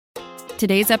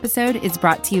Today's episode is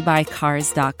brought to you by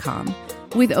Cars.com.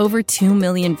 With over 2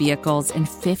 million vehicles and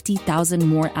 50,000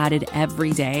 more added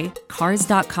every day,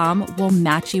 Cars.com will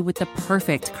match you with the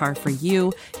perfect car for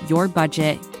you, your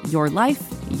budget, your life,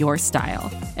 your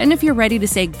style. And if you're ready to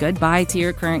say goodbye to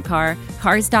your current car,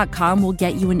 Cars.com will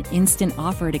get you an instant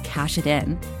offer to cash it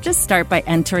in. Just start by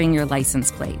entering your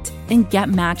license plate and get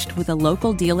matched with a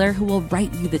local dealer who will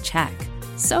write you the check.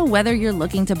 So whether you're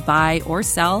looking to buy or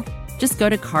sell, just go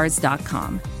to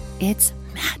Cars.com. It's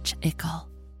magical.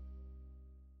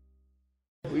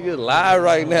 We just live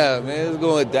right now, man. It's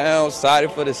going down,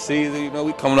 excited for the season. You know,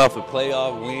 we coming off a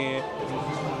playoff win.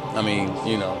 I mean,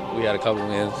 you know, we had a couple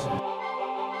wins.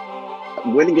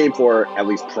 Winning game 4, at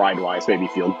least pride-wise, made me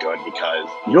feel good because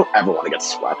you don't ever want to get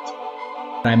swept.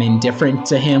 I'm indifferent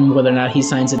to him whether or not he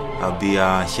signs it. I'll be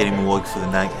hitting Milwaukee for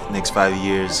the next 5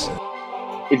 years.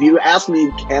 If you ask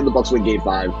me, can the Bucks win game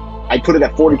 5, I put it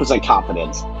at 40%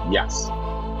 confidence, yes.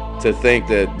 To think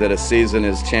that a season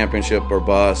is championship or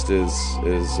bust is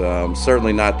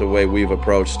certainly not the way we've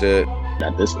approached it.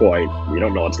 At this point, we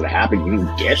don't know what's going to happen. You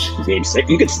can get game 6,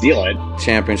 you can steal it.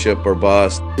 Championship or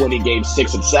bust. Winning game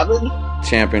 6 and 7.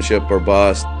 Championship or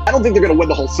bust. I don't think they're going to win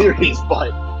the whole series,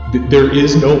 but there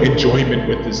is no enjoyment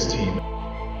with this team.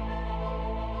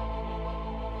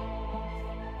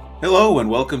 Hello and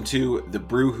welcome to the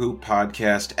Brew Hoop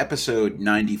Podcast, episode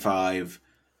 95.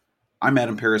 I'm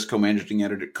Adam Paris, co-managing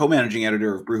editor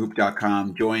of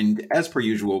BrewHoop.com, joined as per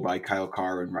usual by Kyle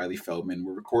Carr and Riley Feldman.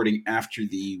 We're recording after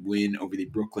the win over the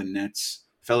Brooklyn Nets.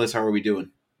 Fellas, how are we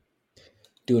doing?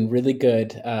 Doing really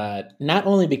good. Not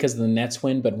only because of the Nets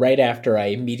win, but right after I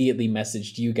immediately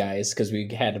messaged you guys, because we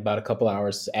had about a couple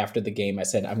hours after the game, I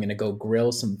said, I'm going to go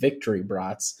grill some victory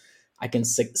brats. I can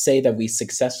say that we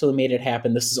successfully made it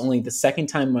happen. This is only the second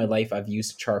time in my life I've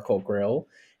used a charcoal grill.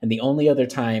 And the only other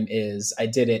time is I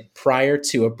did it prior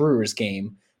to a Brewers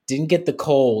game, didn't get the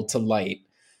coal to light.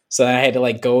 So I had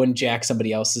to go and jack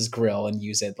somebody else's grill and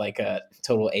use it like a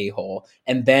total a-hole.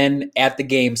 And then at the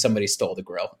game, somebody stole the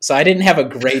grill. So I didn't have a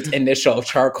great initial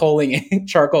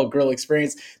charcoal grill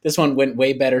experience. This one went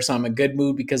way better. So I'm in good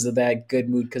mood because of that, good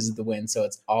mood because of the win. So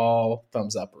it's all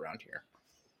thumbs up around here.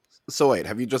 So wait,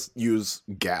 have you just used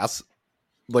gas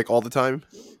all the time?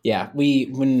 Yeah,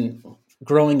 when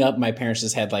growing up, my parents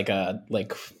just had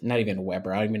not even a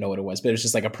Weber. I don't even know what it was, but it was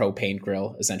just like a propane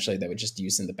grill essentially that we just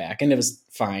use in the back, and it was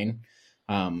fine.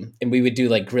 And we would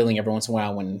do grilling every once in a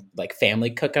while when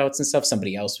family cookouts and stuff.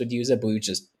 Somebody else would use it, but we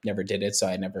just never did it. So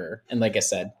I never. And like I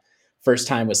said, first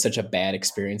time was such a bad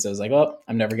experience. I was like, oh,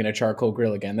 I'm never gonna charcoal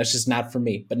grill again. That's just not for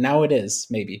me. But now it is,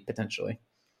 maybe potentially.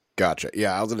 Gotcha.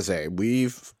 Yeah, I was gonna say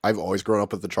I've always grown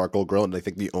up with the charcoal grill, and I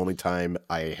think the only time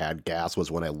I had gas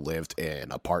was when I lived in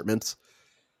apartments.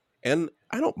 And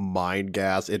I don't mind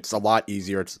gas. It's a lot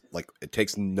easier. It's it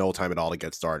takes no time at all to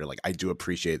get started. I do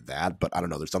appreciate that, but I don't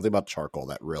know. There's something about charcoal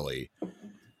that really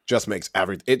just makes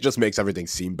everything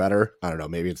seem better. I don't know.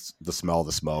 Maybe it's the smell of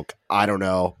the smoke. I don't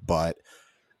know, but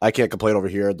I can't complain over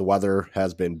here. The weather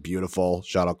has been beautiful.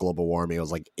 Shout out global warming. It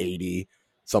was 80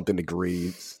 something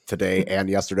degrees today and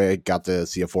yesterday. Got to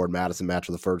see a Ford Madison match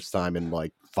for the first time in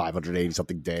 580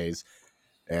 something days.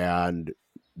 And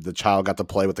the child got to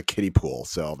play with the kiddie pool,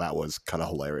 so that was kind of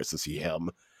hilarious to see him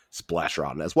splash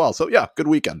around as well. So yeah, good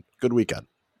weekend.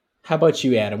 How about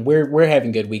you, Adam? We're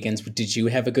having good weekends. Did you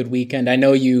have a good weekend? I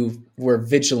know you were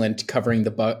vigilant covering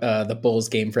the Bulls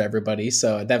game for everybody,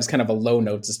 so that was kind of a low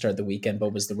note to start the weekend.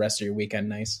 But was the rest of your weekend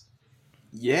nice?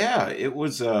 Yeah, it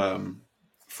was.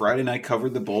 Friday night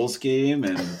covered the Bulls game,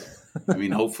 and I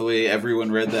mean, hopefully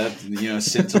everyone read that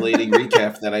scintillating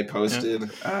recap that I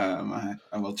posted. I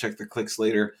will check the clicks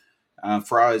later.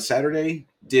 Friday, Saturday,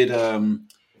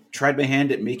 tried my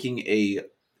hand at making a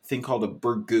thing called a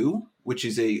burgoo, which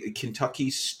is a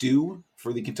Kentucky stew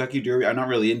for the Kentucky Derby. I'm not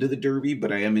really into the Derby,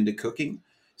 but I am into cooking.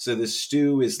 So the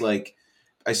stew is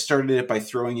I started it by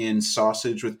throwing in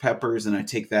sausage with peppers, and I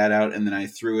take that out, and then I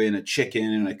threw in a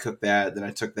chicken, and I cooked that. Then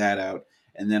I took that out,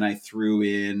 and then I threw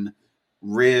in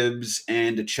ribs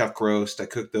and a chuck roast. I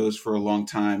cooked those for a long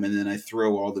time, and then I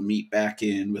throw all the meat back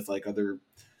in with other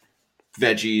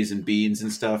veggies and beans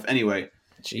and stuff. Anyway,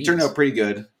 It turned out pretty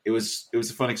good. It was a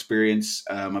fun experience.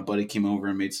 My buddy came over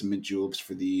and made some mint juleps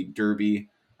for the Derby.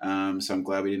 So I'm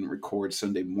glad we didn't record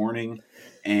Sunday morning.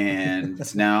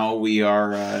 And now we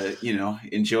are,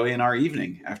 enjoying our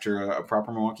evening after a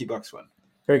proper Milwaukee Bucks win.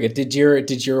 Very good.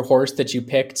 Did your horse that you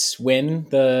picked win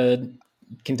the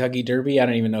Kentucky Derby? I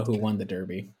don't even know who won the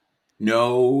Derby.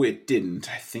 No, it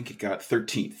didn't. I think it got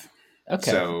 13th.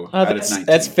 Okay. So out of 19.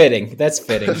 That's fitting. That's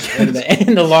fitting.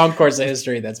 In the long course of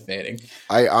history, that's fitting.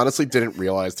 I honestly didn't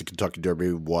realize the Kentucky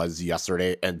Derby was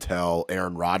yesterday until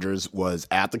Aaron Rodgers was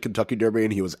at the Kentucky Derby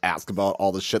and he was asked about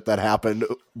all the shit that happened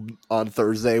on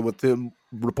Thursday with him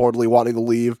reportedly wanting to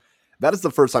leave. That is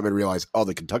the first time I realized,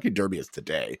 the Kentucky Derby is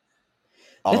today.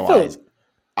 Otherwise,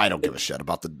 I don't give a shit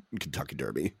about the Kentucky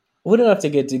Derby. We don't have to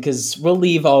get to, because we'll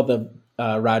leave all the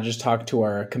Rogers talk to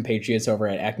our compatriots over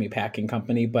at Acme Packing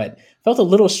Company, but felt a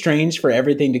little strange for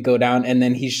everything to go down, and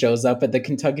then he shows up at the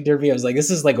Kentucky Derby. I was like, this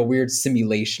is like a weird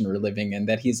simulation we're living in,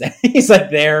 that he's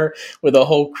like there with a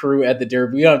whole crew at the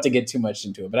Derby. We don't have to get too much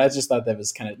into it, but I just thought that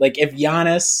was kind of like, if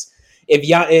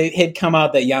it had come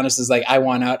out that Giannis is like, I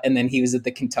want out, and then he was at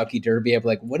the Kentucky Derby, I'd be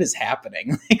like, what is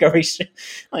happening?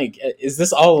 Like, is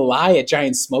this all a lie, a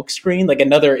giant smoke screen? Like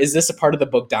is this a part of the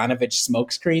Bogdanovich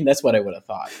smoke screen? That's what I would have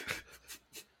thought.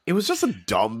 It was just a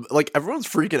dumb, like, everyone's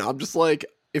freaking out. I'm just like,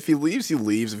 if he leaves, he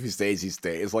leaves. If he stays, he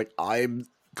stays. Like, I'm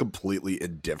completely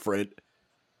indifferent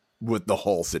with the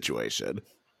whole situation.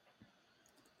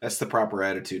 That's the proper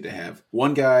attitude to have.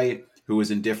 One guy who was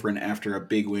indifferent after a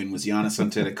big win was Giannis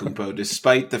Antetokounmpo.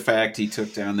 Despite the fact he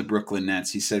took down the Brooklyn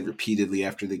Nets, he said repeatedly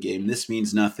after the game, this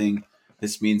means nothing.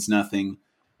 This means nothing.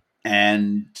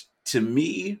 And to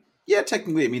me, yeah,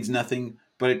 technically it means nothing,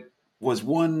 but it was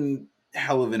one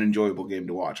hell of an enjoyable game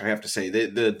to watch. I have to say,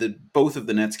 the both of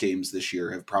the Nets games this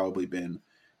year have probably been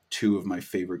two of my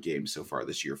favorite games so far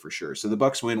this year for sure. So the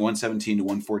Bucks win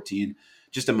 117-114.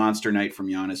 Just a monster night from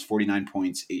Giannis, 49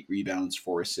 points, 8 rebounds,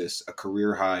 4 assists, a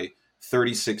career high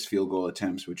 36 field goal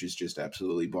attempts, which is just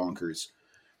absolutely bonkers.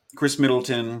 Chris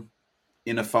Middleton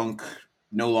in a funk,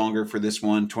 no longer for this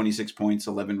one, 26 points,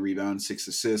 11 rebounds, 6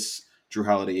 assists. Drew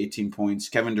Holiday, 18 points.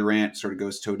 Kevin Durant sort of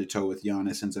goes toe-to-toe with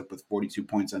Giannis, ends up with 42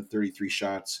 points on 33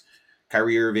 shots.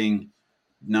 Kyrie Irving,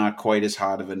 not quite as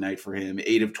hot of a night for him.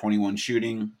 8 of 21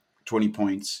 shooting, 20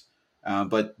 points.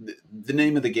 But the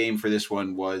name of the game for this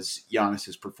one was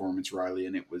Giannis's performance, Riley,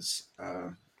 and it was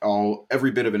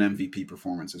every bit of an MVP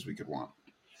performance as we could want.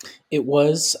 It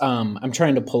was. I'm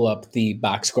trying to pull up the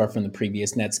box score from the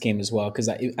previous Nets game as well, because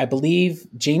I believe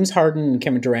James Harden and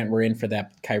Kevin Durant were in for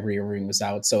that. Kyrie Irving was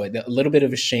out, so a little bit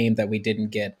of a shame that we didn't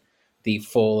get the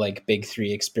full like big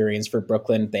three experience for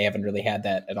Brooklyn. They haven't really had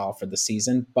that at all for the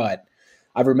season. But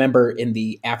I remember in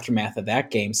the aftermath of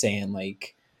that game saying,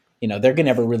 like, you know, they're going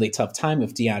to have a really tough time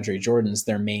if DeAndre Jordan's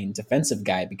their main defensive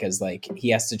guy, because like he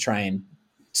has to try and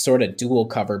sort of dual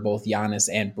cover both Giannis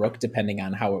and Brook, depending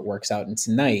on how it works out. And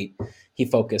tonight he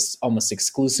focused almost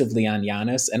exclusively on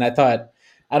Giannis. And I thought,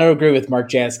 I don't agree with Mark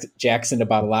Jackson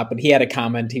about a lot, but he had a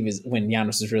comment. When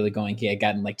Giannis was really going, he had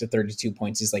gotten like to 32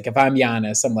 points. He's like, if I'm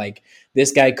Giannis, I'm like,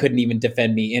 this guy couldn't even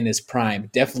defend me in his prime.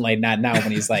 Definitely not now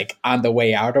when he's like on the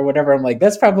way out or whatever. I'm like,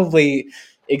 that's probably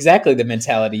exactly the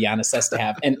mentality Giannis has to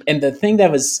have. And the thing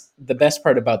that was the best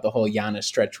part about the whole Giannis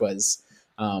stretch was,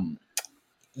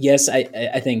 yes,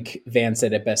 I think Van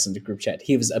said it best in the group chat.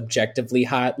 He was objectively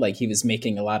hot. Like he was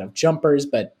making a lot of jumpers,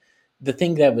 but the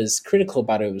thing that was critical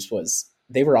about it was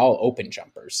they were all open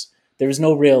jumpers. There was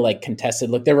no real like contested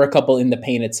look. There were a couple in the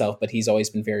paint itself, but he's always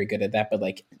been very good at that. But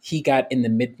like he got in the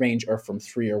mid range or from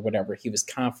 3 or whatever. He was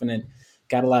confident,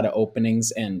 got a lot of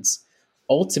openings. And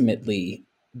ultimately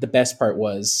the best part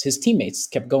was his teammates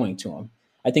kept going to him.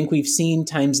 I think we've seen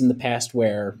times in the past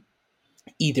where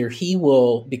either he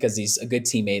will, because he's a good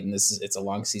teammate and it's a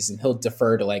long season, he'll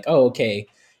defer to like, oh, okay,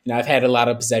 you know, I've had a lot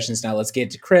of possessions now. Let's get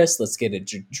it to Chris. Let's get it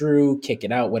to Drew, kick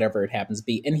it out, whatever it happens to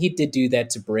be. And he did do that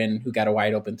to Bryn, who got a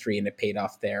wide open 3 and it paid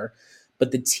off there.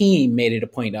 But the team made it a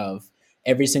point of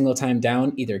every single time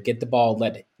down, either get the ball,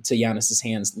 let to Giannis's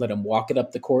hands, let him walk it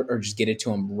up the court, or just get it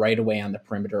to him right away on the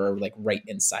perimeter or like right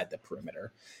inside the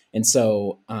perimeter. And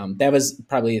so that was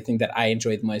probably the thing that I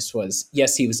enjoyed the most was,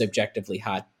 yes, he was objectively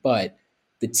hot, but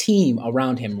the team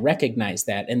around him recognized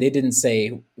that, and they didn't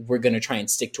say, we're going to try and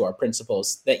stick to our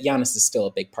principles that Giannis is still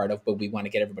a big part of, but we want to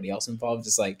get everybody else involved.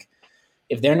 It's like,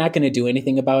 if they're not going to do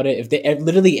anything about it, if they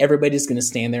literally everybody's going to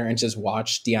stand there and just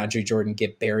watch DeAndre Jordan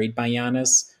get buried by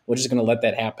Giannis, we're just going to let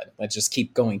that happen. Let's just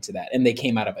keep going to that. And they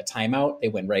came out of a timeout. They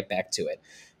went right back to it.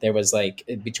 There was like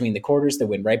between the quarters, they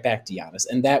went right back to Giannis.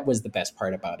 And that was the best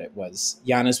part about it was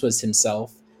Giannis was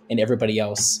himself and everybody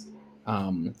else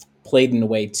played in a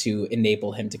way to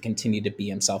enable him to continue to be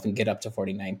himself and get up to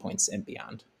 49 points and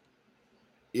beyond.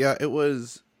 Yeah, it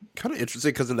was kind of interesting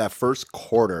because in that first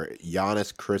quarter,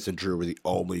 Giannis, Chris, and Drew were the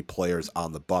only players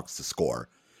on the Bucks to score.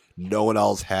 No one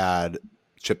else had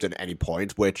chipped in any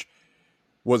points, which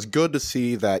was good to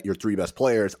see that your 3 best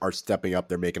players are stepping up.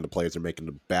 They're making the plays, they're making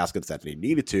the baskets that they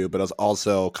needed to, but it was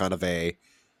also kind of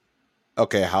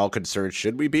okay, how concerned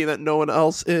should we be that no one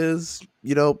else is,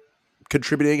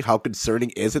 contributing? How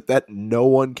concerning is it that no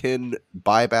one can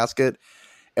buy a basket?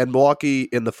 And Milwaukee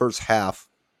in the first half,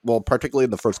 well, particularly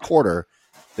in the first quarter,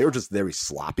 they were just very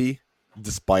sloppy.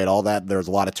 Despite all that, there was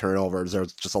a lot of turnovers. There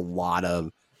was just a lot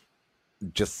of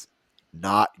just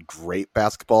not great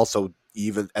basketball. So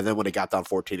and then when it got down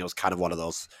 14, it was kind of one of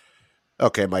those,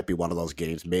 okay, it might be one of those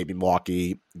games. Maybe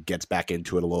Milwaukee gets back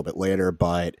into it a little bit later,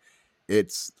 but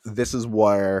this is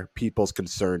where people's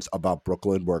concerns about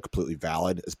Brooklyn were completely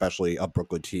valid, especially a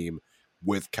Brooklyn team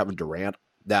with Kevin Durant.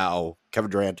 Now, Kevin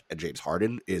Durant and James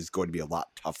Harden is going to be a lot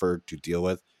tougher to deal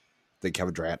with than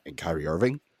Kevin Durant and Kyrie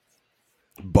Irving,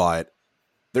 but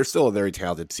they're still a very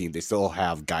talented team. They still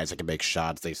have guys that can make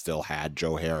shots. They still had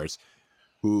Joe Harris,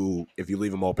 who, if you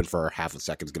leave him open for half a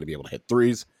second, is going to be able to hit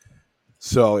threes.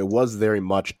 So it was very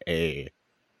much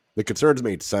the concerns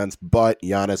made sense, but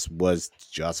Giannis was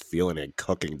just feeling and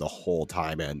cooking the whole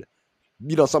time. And,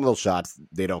 some of those shots,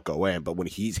 they don't go in, but when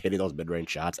he's hitting those mid-range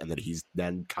shots and then he's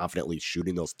then confidently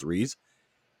shooting those threes,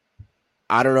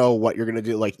 I don't know what you're going to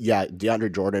do. Like, yeah,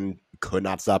 DeAndre Jordan could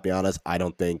not stop Giannis. I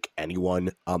don't think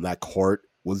anyone on that court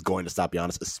was going to stop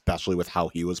Giannis, especially with how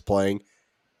he was playing.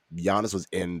 Giannis was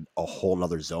in a whole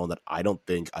nother zone that I don't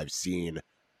think I've seen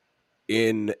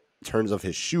in terms of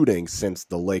his shooting since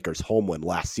the Lakers home win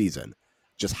last season.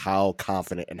 Just how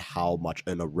confident and how much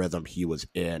in a rhythm he was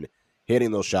in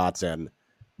hitting those shots. And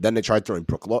then they tried throwing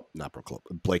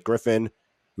Blake Griffin,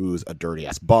 who's a dirty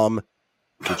ass bum.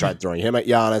 They tried throwing him at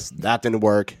Giannis. That didn't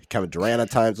work. Kevin Durant at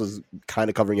times was kind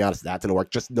of covering Giannis. That didn't work.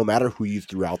 Just no matter who you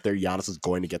threw out there, Giannis is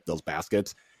going to get those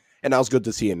baskets. And that was good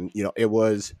to see. And, it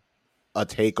was a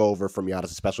takeover from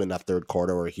Giannis, especially in that third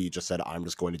quarter where he just said, I'm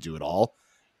just going to do it all.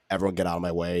 Everyone get out of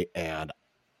my way. And,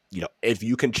 if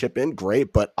you can chip in,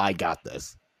 great, but I got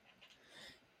this.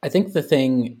 I think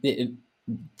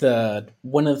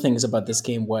one of the things about this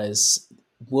game was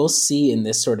we'll see in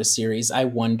this sort of series. I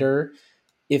wonder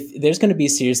if there's going to be a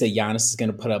series that Giannis is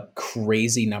going to put up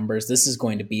crazy numbers. This is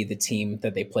going to be the team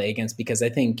that they play against, because I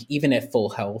think even at full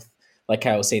health, like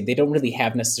I was saying, they don't really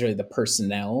have necessarily the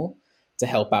personnel to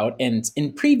help out. And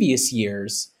in previous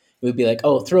years, it would be like,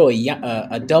 oh, throw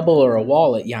a double or a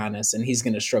wall at Giannis, and he's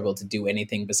going to struggle to do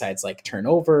anything besides like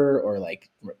turnover or like,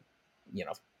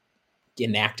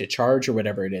 enact a charge or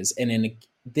whatever it is. And in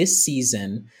this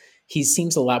season, he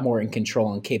seems a lot more in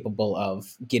control and capable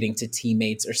of getting to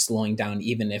teammates or slowing down,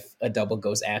 even if a double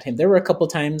goes at him. There were a couple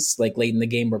times like late in the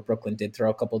game where Brooklyn did throw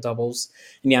a couple doubles,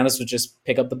 and Giannis would just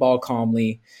pick up the ball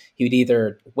calmly. He would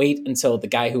either wait until the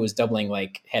guy who was doubling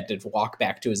like had to walk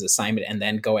back to his assignment and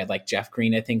then go at like Jeff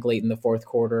Green, I think late in the fourth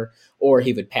quarter, or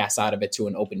he would pass out of it to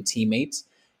an open teammate.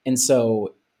 And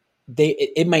so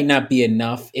it might not be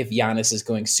enough if Giannis is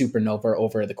going supernova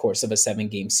over the course of a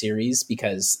 7-game series,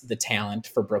 because the talent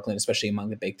for Brooklyn, especially among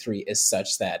the big three, is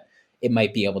such that it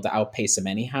might be able to outpace him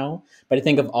anyhow. But I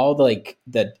think of all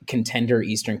the contender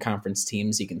Eastern Conference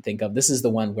teams you can think of, this is the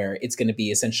one where it's going to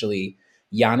be essentially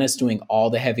Giannis doing all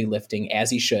the heavy lifting as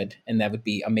he should. And that would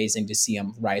be amazing to see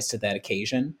him rise to that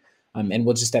occasion. And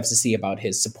we'll just have to see about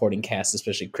his supporting cast,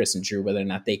 especially Chris and Drew, whether or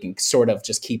not they can sort of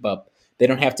just keep up. They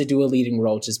don't have to do a leading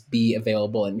role, just be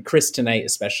available. And Chris tonight,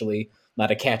 especially, a lot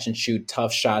of catch and shoot,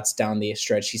 tough shots down the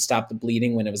stretch. He stopped the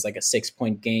bleeding when it was like a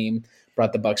 6-point game,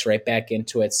 brought the Bucks right back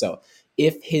into it. So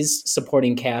if his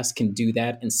supporting cast can do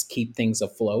that and keep things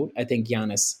afloat, I think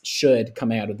Giannis should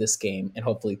come out of this game, and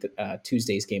hopefully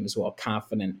Tuesday's game as well,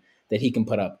 confident that he can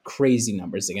put up crazy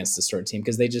numbers against the sort of team,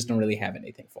 because they just don't really have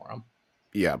anything for him.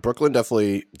 Yeah, Brooklyn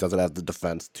definitely doesn't have the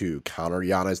defense to counter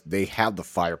Giannis. They have the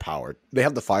firepower. They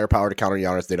have the firepower to counter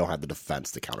Giannis. They don't have the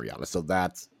defense to counter Giannis. So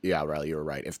that's, yeah, Riley, you're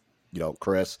right. If,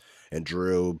 Chris and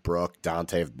Drew, Brooke,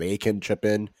 Donte, if they can chip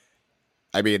in,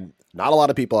 I mean, not a lot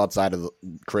of people outside of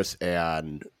Chris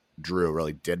and Drew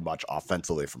really did much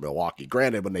offensively for Milwaukee.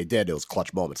 Granted, when they did, it was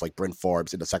clutch moments. Like Bryn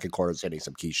Forbes in the second quarter was hitting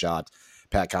some key shots.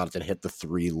 Pat Connaughton hit the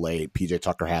 3 late. PJ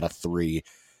Tucker had a 3.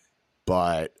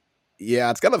 But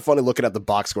yeah, it's kind of funny looking at the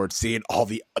box score and seeing all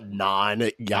the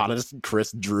non-Giannis,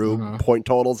 Chris, Drew point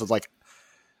totals. It's like,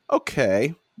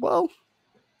 okay, well,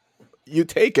 you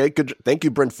take it. Good, thank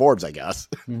you, Bryn Forbes, I guess.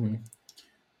 Mm-hmm.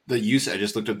 I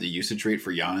just looked up the usage rate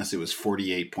for Giannis. It was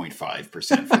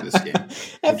 48.5% for this game.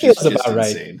 That feels about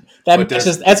right.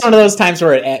 That's one of those times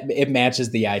where it matches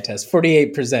the eye test.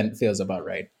 48% feels about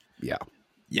right. Yeah.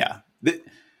 Yeah.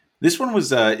 This one was,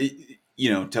 to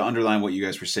underline what you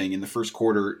guys were saying, in the first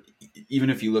quarter, even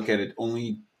if you look at it,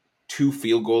 only 2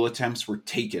 field goal attempts were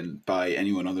taken by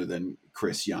anyone other than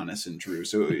Chris, Giannis, and Drew.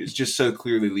 So it's just so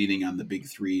clearly leaning on the big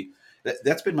three.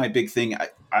 That's been my big thing.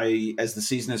 I as the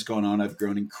season has gone on, I've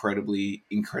grown incredibly,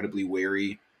 incredibly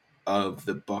wary of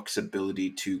the Bucks'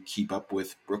 ability to keep up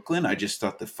with Brooklyn. I just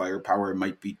thought the firepower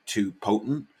might be too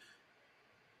potent.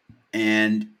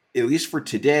 And at least for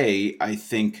today, I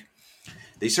think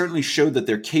they certainly showed that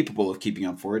they're capable of keeping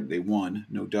up for it. They won,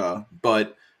 no duh.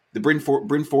 But the Bryn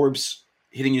Forbes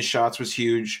hitting his shots was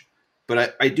huge.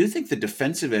 But I do think the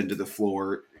defensive end of the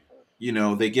floor,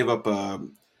 they give up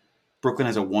Brooklyn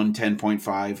has a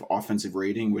 110.5 offensive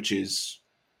rating, which is,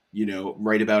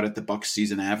 right about at the Bucks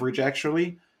season average,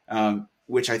 actually,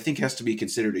 which I think has to be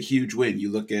considered a huge win.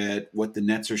 You look at what the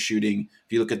Nets are shooting.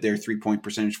 If you look at their 3-point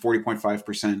percentage,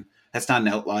 40.5%, that's not an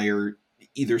outlier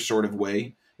either sort of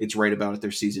way. It's right about at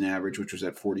their season average, which was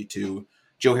at 42.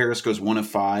 Joe Harris goes 1 of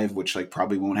 5, which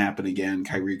probably won't happen again.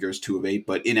 Kyrie goes 2 of 8,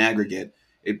 but in aggregate,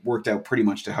 it worked out pretty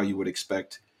much to how you would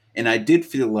expect. And I did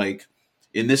feel like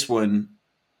in this one,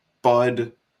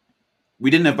 Bud,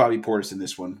 we didn't have Bobby Portis in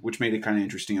this one, which made it kind of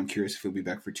interesting. I'm curious if he'll be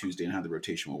back for Tuesday and how the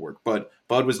rotation will work. But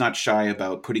Bud was not shy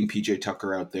about putting PJ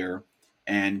Tucker out there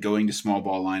and going to small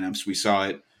ball lineups. We saw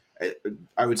it,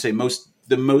 I would say,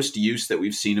 the most use that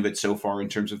we've seen of it so far in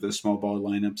terms of the small ball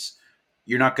lineups.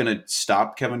 You're not going to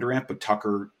stop Kevin Durant, but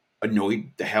Tucker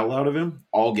annoyed the hell out of him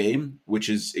all game, which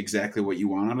is exactly what you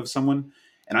want out of someone.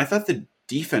 And I thought the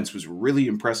defense was really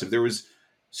impressive. There was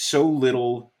so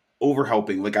little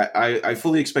overhelping. I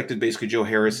fully expected basically Joe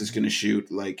Harris is going to shoot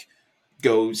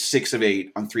go 6 of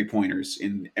 8 on 3-pointers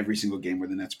in every single game where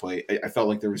the Nets play. I felt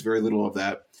like there was very little of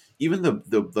that. Even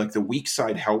the weak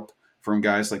side help from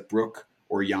guys like Brook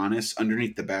or Giannis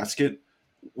underneath the basket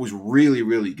was really,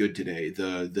 really good today.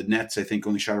 The Nets, I think,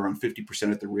 only shot around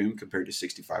 50% at the rim compared to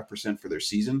 65% for their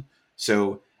season.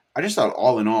 So I just thought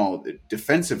all in all,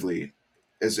 defensively,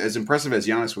 as impressive as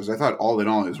Giannis was, I thought all in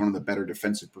all it was one of the better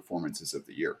defensive performances of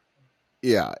the year.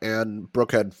 Yeah, and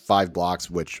Brook had 5 blocks,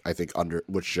 which I think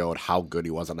which showed how good he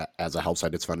was as a help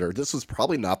side defender. This was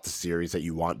probably not the series that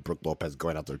you want Brook Lopez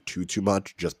going out there too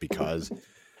much, just because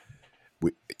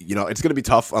it's going to be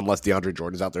tough unless DeAndre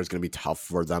Jordan's out there. It's going to be tough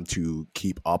for them to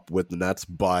keep up with the Nets.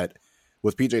 But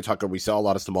with PJ Tucker, we saw a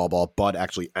lot of small ball. Bud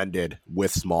actually ended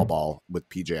with small ball with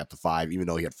PJ at the 5, even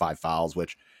though he had 5 fouls,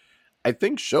 which I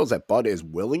think shows that Bud is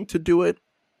willing to do it.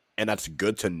 And that's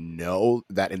good to know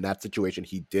that in that situation,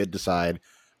 he did decide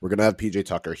we're going to have PJ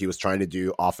Tucker. He was trying to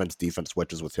do offense-defense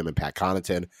switches with him and Pat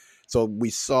Connaughton. So we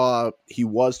saw he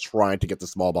was trying to get the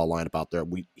small ball lineup out there.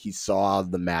 He saw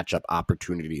the matchup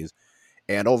opportunities.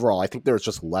 And overall, I think there's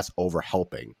just less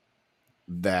overhelping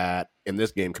that in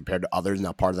this game compared to others.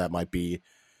 Now, part of that might be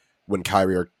when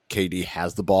Kyrie or KD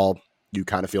has the ball, you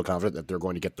kind of feel confident that they're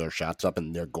going to get their shots up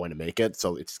and they're going to make it.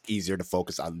 So it's easier to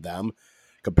focus on them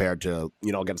compared to,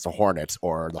 against the Hornets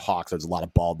or the Hawks. There's a lot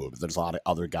of ball movement. There's a lot of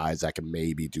other guys that can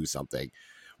maybe do something.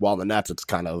 While in the Nets, it's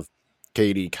kind of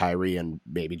KD, Kyrie, and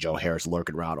maybe Joe Harris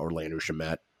lurking around, or Landry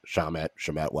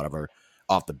Shamet, whatever,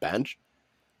 off the bench.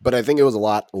 But I think it was a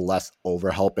lot less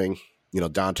overhelping.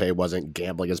 Donte wasn't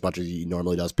gambling as much as he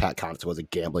normally does. Pat Connaughton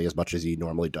wasn't gambling as much as he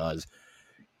normally does.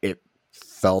 It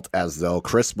felt as though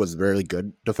Chris was very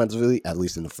good defensively, at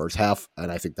least in the first half.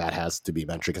 And I think that has to be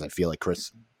mentioned because I feel like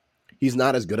Chris, he's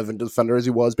not as good of a defender as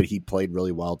he was, but he played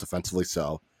really well defensively.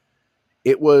 So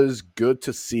it was good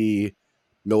to see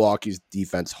Milwaukee's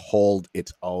defense hold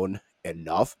its own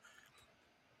enough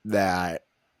that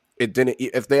it didn't,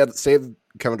 if they had saved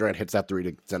Kevin Durant hits that 3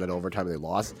 to send it overtime and they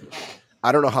lost,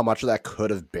 I don't know how much of that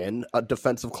could have been a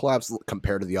defensive collapse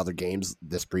compared to the other games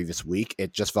this previous week.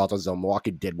 It just felt as though Milwaukee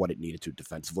did what it needed to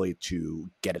defensively to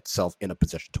get itself in a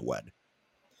position to win.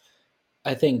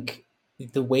 I think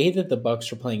the way that the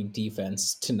Bucks were playing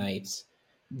defense tonight,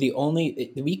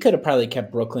 we could have probably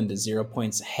kept Brooklyn to 0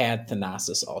 points had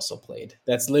Thanasis also played.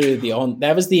 That's literally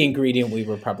that was the ingredient we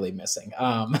were probably missing.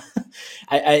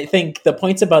 I think the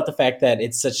points about the fact that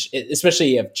it's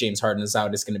especially if James Harden is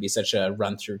out, it's going to be such a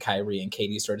run through Kyrie and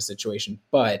KD sort of situation,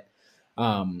 but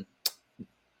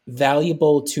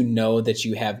valuable to know that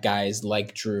you have guys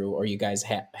like Drew, or you guys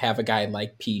have a guy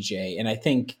like PJ. And I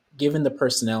think given the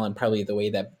personnel and probably the way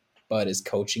that Bud is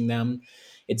coaching them,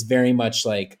 it's very much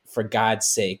like, for God's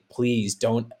sake, please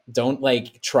don't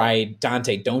try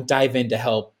Donte. Don't dive in to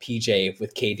help PJ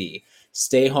with KD.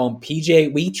 Stay home.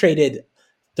 PJ, we traded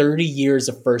 30 years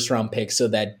of first round picks so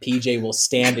that PJ will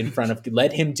stand in front of,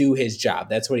 let him do his job.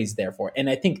 That's what he's there for. And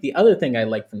I think the other thing I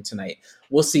like from tonight,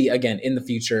 we'll see again in the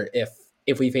future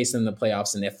if we face them in the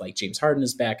playoffs and if James Harden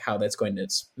is back, how that's going to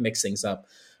mix things up.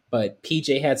 But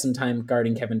PJ had some time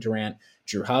guarding Kevin Durant.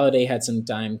 Drew Holiday had some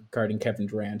time guarding Kevin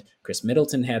Durant. Chris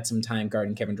Middleton had some time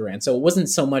guarding Kevin Durant. So it wasn't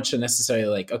so much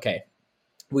necessarily okay,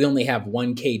 we only have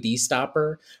one KD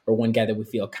stopper or one guy that we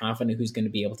feel confident who's going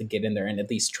to be able to get in there and at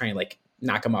least try and like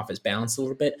knock him off his balance a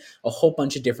little bit. A whole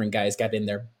bunch of different guys got in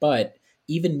there, but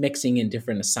even mixing in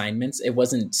different assignments, it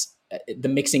wasn't the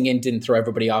mixing in didn't throw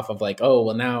everybody off of like, oh,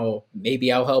 well, now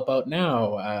maybe I'll help out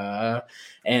now.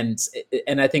 And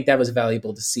I think that was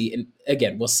valuable to see. And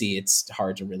again, we'll see. It's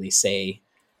hard to really say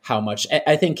how much.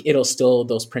 I think it'll still,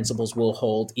 those principles will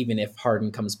hold even if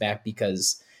Harden comes back,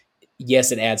 because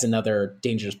yes, it adds another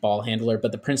dangerous ball handler,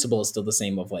 but the principle is still the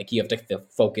same of like, you have to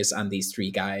focus on these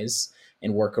three guys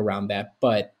and work around that.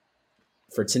 But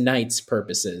for tonight's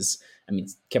purposes, I mean,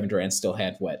 Kevin Durant still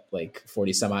had like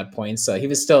 40 some odd points. So he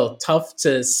was still tough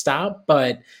to stop,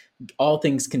 but all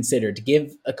things considered, to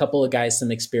give a couple of guys some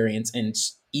experience, and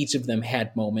each of them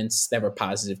had moments that were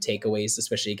positive takeaways,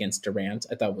 especially against Durant,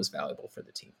 I thought was valuable for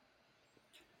the team.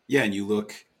 Yeah, and you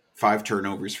look, 5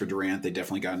 turnovers for Durant. They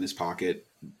definitely got in his pocket.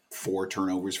 4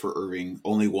 turnovers for Irving.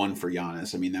 Only 1 for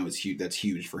Giannis. I mean, that was huge. That's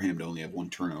huge for him to only have 1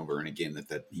 turnover in a game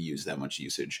that he used that much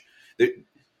usage.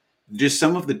 Just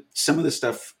some of the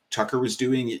stuff Tucker was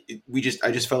doing.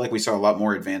 I just felt like we saw a lot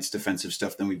more advanced defensive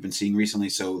stuff than we've been seeing recently.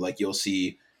 So like you'll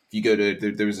see, if you go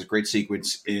to, there was a great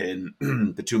sequence in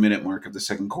the 2-minute mark of the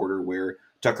second quarter where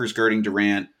Tucker's guarding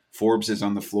Durant. Forbes is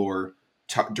on the floor.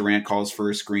 Durant calls for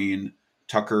a screen.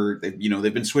 Tucker,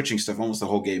 they've been switching stuff almost the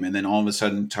whole game. And then all of a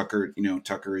sudden Tucker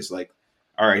is like,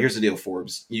 all right, here's the deal,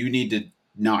 Forbes. You need to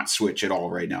not switch at all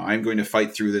right now. I'm going to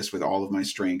fight through this with all of my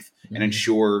strength and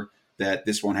ensure that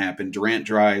this won't happen. Durant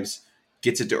drives,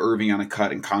 gets it to Irving on a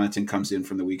cut, and Connaughton comes in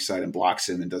from the weak side and blocks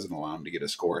him and doesn't allow him to get a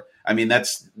score. I mean,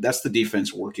 that's the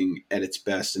defense working at its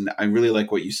best. And I really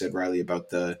like what you said, Riley,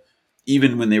 about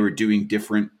even when they were doing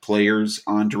different players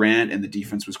on Durant and the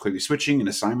defense was clearly switching and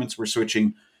assignments were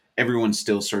switching, everyone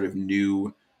still sort of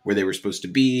knew where they were supposed to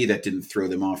be. That didn't throw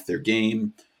them off their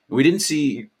game. We didn't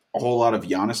see a whole lot of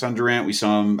Giannis on Durant. We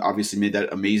saw him obviously made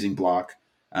that amazing block.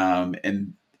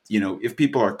 And if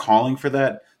people are calling for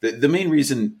that, the main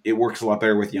reason it works a lot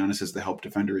better with Giannis as the help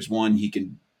defender is, one, he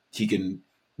can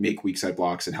make weak side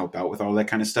blocks and help out with all that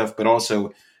kind of stuff. But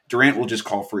also Durant will just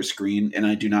call for a screen, and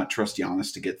I do not trust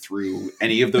Giannis to get through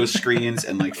any of those screens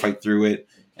and like fight through it.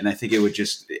 And I think it would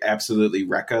just absolutely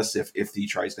wreck us if he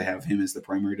tries to have him as the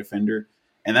primary defender.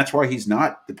 And that's why he's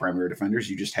not the primary defender.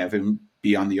 You just have him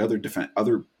be on the other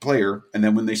player. And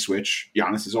then when they switch,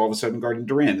 Giannis is all of a sudden guarding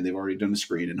Durant, and they've already done a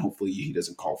screen, and hopefully he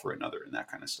doesn't call for another and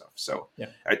that kind of stuff. So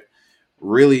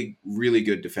really, really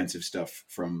good defensive stuff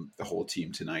from the whole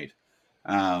team tonight.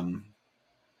 I'm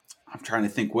trying to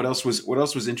think what else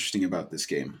was interesting about this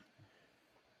game.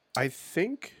 I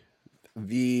think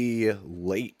the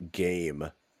late game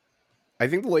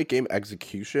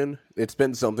execution, it's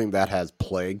been something that has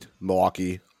plagued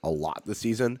Milwaukee a lot this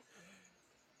season.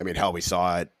 I mean, hell, we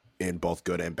saw it in both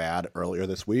good and bad earlier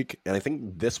this week. And I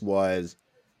think this was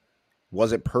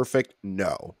it perfect?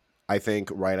 No. I think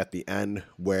right at the end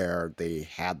where they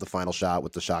had the final shot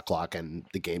with the shot clock and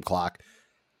the game clock,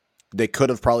 they could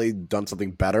have probably done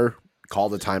something better,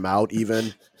 called a timeout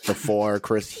even before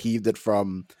Chris heaved it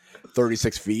from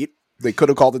 36 feet. They could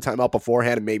have called the timeout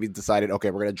beforehand and maybe decided,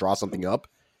 okay, we're going to draw something up.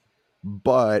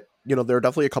 But, there are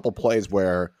definitely a couple plays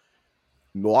where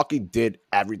Milwaukee did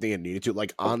everything it needed to.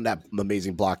 Like on that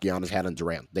amazing block Giannis had on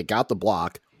Durant. They got the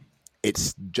block.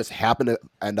 It's just happened to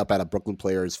end up at a Brooklyn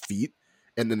player's feet.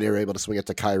 And then they were able to swing it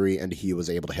to Kyrie, and he was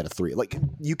able to hit a 3. Like,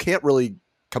 you can't really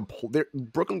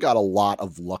Brooklyn got a lot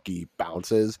of lucky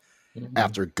bounces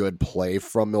after good play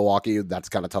from Milwaukee. That's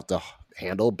kind of tough to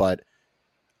handle, but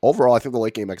overall, I think the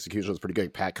late game execution was pretty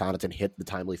good. Pat Connaughton hit the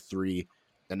timely 3,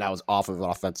 and that was off of an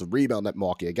offensive rebound that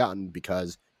Milwaukee had gotten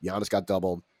because Giannis got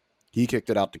doubled. He kicked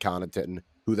it out to Connaughton,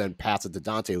 who then passed it to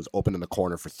Donte, who's open in the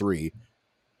corner for 3.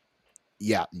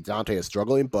 Yeah, Donte is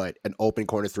struggling, but an open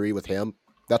corner 3 with him,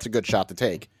 that's a good shot to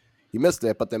take. He missed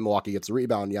it, but then Milwaukee gets the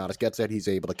rebound. Giannis gets it. He's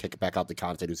able to kick it back out to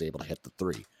Connaughton, who's able to hit the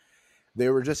 3. They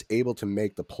were just able to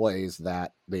make the plays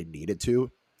that they needed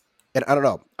to. And I don't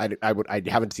know. I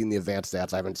haven't seen the advanced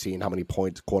stats. I haven't seen how many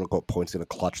points, quote unquote, points in a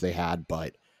clutch they had.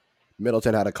 But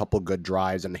Middleton had a couple good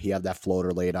drives, and he had that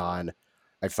floater laid on.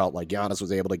 I felt like Giannis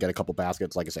was able to get a couple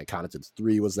baskets. Like I said, Connaughton's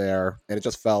 3 was there, and it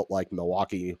just felt like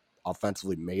Milwaukee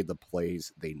offensively made the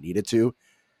plays they needed to,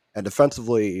 and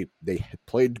defensively they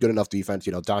played good enough defense.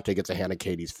 Donte gets a hand in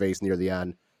KD's face near the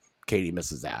end. KD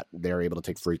misses that. They're able to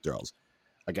take free throws.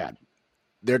 Again,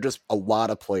 there are just a lot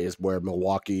of plays where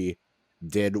Milwaukee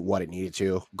did what it needed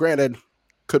to. Granted,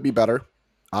 could be better.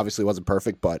 Obviously wasn't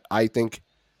perfect, but I think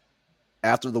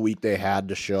after the week they had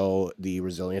to show the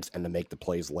resilience and to make the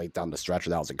plays late down the stretch,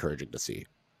 that was encouraging to see.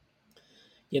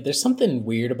 Yeah, there's something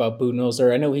weird about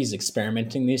Budenholzer. I know he's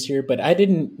experimenting this year, but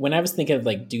when I was thinking of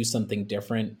like do something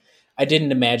different, I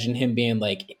didn't imagine him being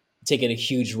like taking a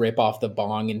huge rip off the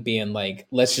bong and being like,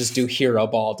 let's just do hero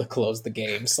ball to close the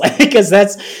games. Like, because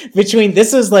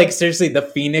this is like seriously the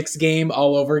Phoenix game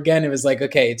all over again. It was like,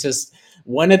 okay, it's just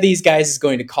one of these guys is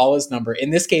going to call his number. In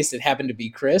this case, it happened to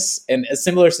be Chris, and a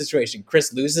similar situation.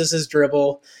 Chris loses his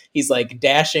dribble. He's like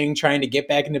dashing, trying to get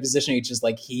back into position. He just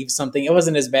like heaves something. It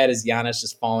wasn't as bad as Giannis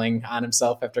just falling on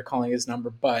himself after calling his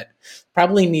number, but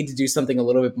probably need to do something a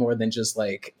little bit more than just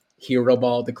like hero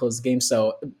ball to close the game.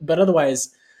 So, but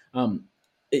otherwise,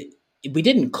 we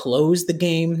didn't close the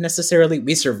game necessarily.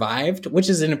 We survived, which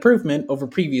is an improvement over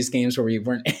previous games where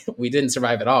we didn't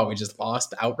survive at all. We just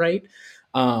lost outright.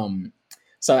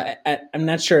 So I'm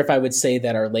not sure if I would say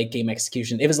that our late game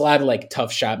execution, it was a lot of like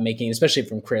tough shot making, especially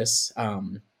from Chris. I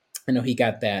know he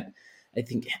got that. I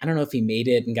don't know if he made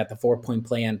it and got the 4-point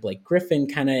play on Blake Griffin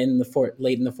kind of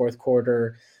late in the fourth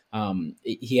quarter.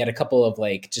 He had a couple of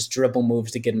like just dribble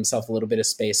moves to get himself a little bit of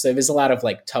space. So it was a lot of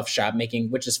like tough shot making,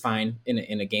 which is fine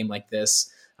in a game like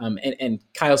this. And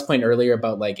Kyle's point earlier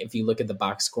about like, if you look at the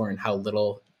box score and how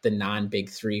little the non-big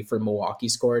three for Milwaukee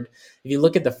scored. If you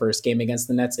look at the first game against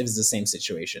the Nets, it was the same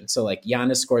situation. So like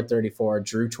Giannis scored 34,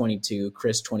 Drew 22,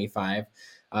 Chris 25.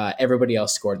 Everybody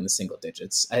else scored in the single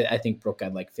digits. I think Brooke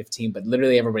got like 15, but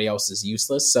literally everybody else is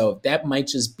useless. So that might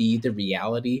just be the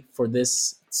reality for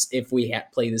this if we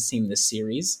play this team this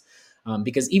series.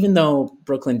 Because even though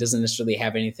Brooklyn doesn't necessarily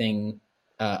have anything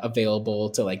available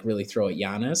to like really throw at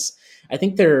Giannis, I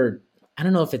think I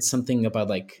don't know if it's something about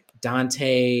like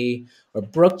Donte or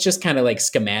Brooke just kind of like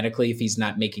schematically, if he's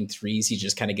not making threes, he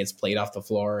just kind of gets played off the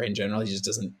floor in general. He just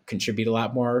doesn't contribute a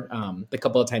lot more. The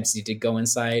couple of times he did go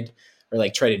inside or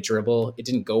like try to dribble, it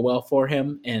didn't go well for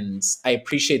him. And I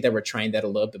appreciate that we're trying that a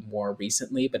little bit more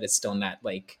recently, but it's still not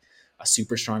like a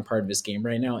super strong part of his game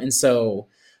right now. And so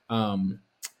I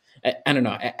don't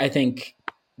know. I think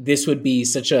this would be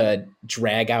such a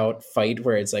drag out fight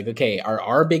where it's like, okay, are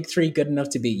our big three good enough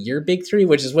to be your big three,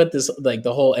 which is what this, like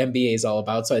the whole NBA is all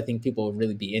about. So I think people will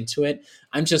really be into it.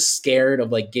 I'm just scared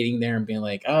of like getting there and being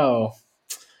like, oh,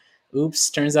 oops,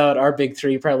 turns out our big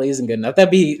three probably isn't good enough. That'd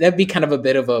be kind of a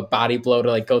bit of a body blow to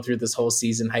like go through this whole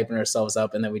season hyping ourselves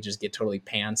up and then we just get totally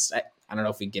pantsed. I don't know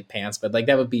if we get pants, but like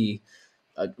that would be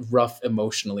a rough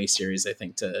emotionally series, I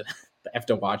think, to have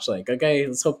to watch. Like, okay,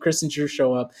 let's hope Chris and Drew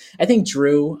show up. I think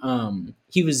Drew,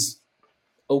 he was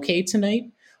okay tonight.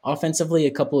 Offensively,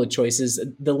 a couple of choices.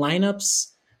 The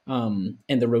lineups and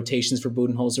the rotations for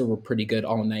Budenholzer were pretty good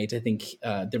all night. I think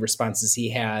the responses he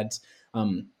had,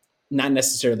 not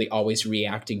necessarily always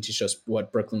reacting to just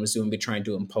what Brooklyn was doing, but trying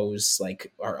to impose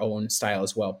like our own style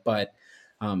as well. But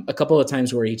a couple of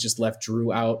times where he just left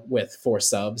Drew out with 4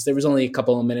 subs. There was only a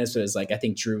couple of minutes, but it was like, I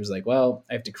think Drew was like, well,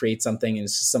 I have to create something. And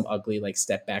it's just some ugly, like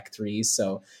step back threes.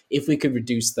 So if we could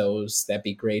reduce those, that'd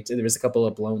be great. There was a couple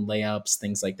of blown layups,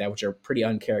 things like that, which are pretty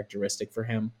uncharacteristic for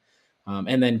him.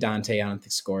 And then Donte, I don't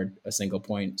think scored a single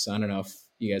point. So I don't know if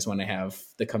you guys want to have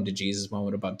the come to Jesus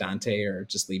moment about Donte or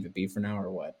just leave it be for now or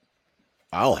what.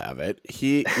 I'll have it.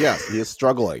 He is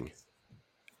struggling.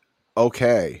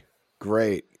 Okay,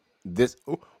 great.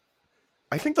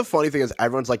 I think the funny thing is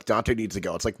everyone's like, Donte needs to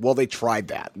go. It's like, well, they tried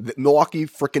that. Milwaukee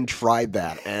freaking tried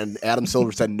that. And Adam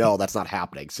Silver said, no, that's not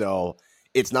happening. So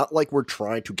it's not like we're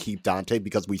trying to keep Donte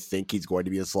because we think he's going to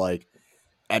be this like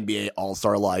NBA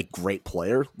all-star, like great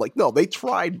player. Like, no, they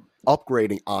tried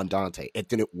upgrading on Donte. It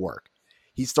didn't work.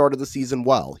 He started the season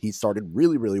well. He started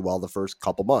really, really well the first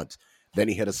couple months. Then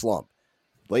he hit a slump.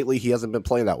 Lately, he hasn't been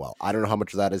playing that well. I don't know how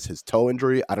much of that is his toe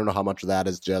injury. I don't know how much of that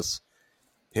is just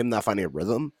him not finding a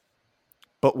rhythm,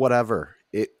 but whatever.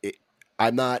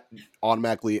 I'm not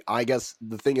automatically. I guess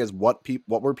the thing is, what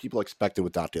were people expecting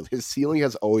with Donte? His ceiling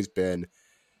has always been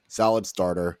solid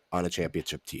starter on a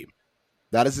championship team.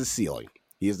 That is his ceiling.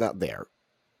 He is not there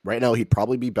right now. He'd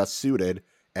probably be best suited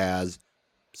as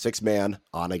 6-man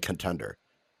on a contender.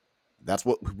 That's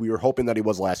what we were hoping that he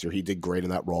was last year. He did great in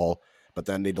that role, but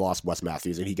then they lost Wes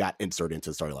Matthews and he got inserted into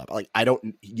the starting lineup. Like,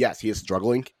 yes, he is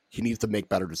struggling. He needs to make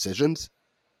better decisions.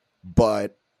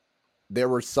 But there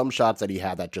were some shots that he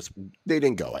had that just, they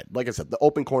didn't go in. Like I said, the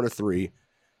open corner 3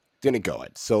 didn't go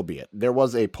in. So be it. There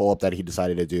was a pull-up that he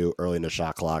decided to do early in the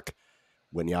shot clock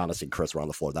when Giannis and Chris were on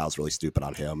the floor. That was really stupid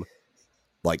on him.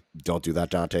 Like, don't do that,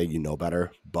 Donte. You know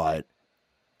better. But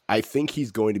I think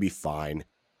he's going to be fine.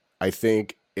 I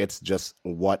think it's just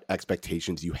what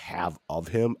expectations you have of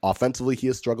him. Offensively, he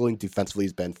is struggling. Defensively,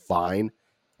 he's been fine.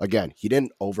 Again, he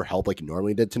didn't overhelp like he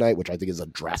normally did tonight, which I think is a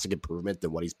drastic improvement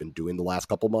than what he's been doing the last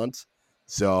couple months.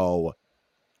 So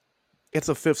it's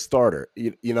a 5th starter.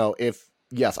 You know, if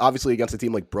yes, obviously against a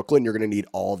team like Brooklyn, you're going to need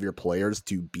all of your players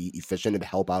to be efficient and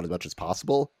help out as much as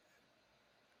possible.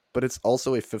 But it's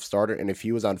also a fifth starter, and if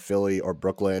he was on Philly or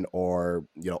Brooklyn or,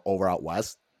 over out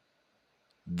west,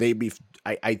 they'd be.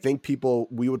 I think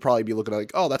we would probably be looking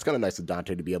like, oh, that's kind of nice of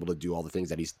Donte to be able to do all the things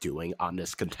that he's doing on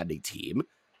this contending team.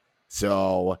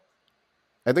 So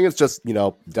I think it's just,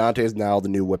 Donte is now the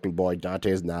new whipping boy. Donte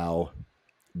is now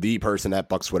the person that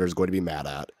Bucks Twitter is going to be mad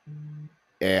at.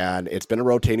 And it's been a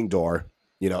rotating door.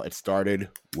 It started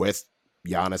with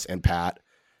Giannis and Pat.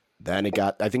 Then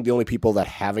I think the only people that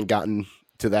haven't gotten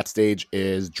to that stage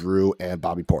is Drew and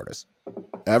Bobby Portis.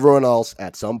 Everyone else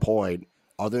at some point,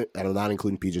 and I'm not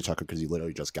including PJ Tucker because he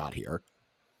literally just got here.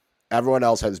 Everyone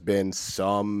else has been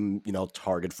some,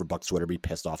 target for Bucks Twitter to be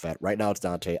pissed off at. Right now it's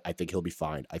Donte. I think he'll be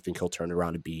fine. I think he'll turn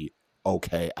around and be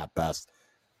okay at best.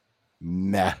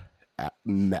 Meh.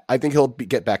 I think he'll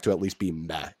get back to at least be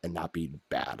meh and not be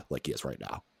bad like he is right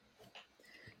now.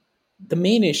 The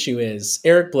main issue is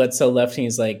Eric Bledsoe left and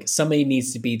he's like, somebody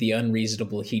needs to be the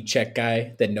unreasonable heat check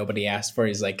guy that nobody asked for.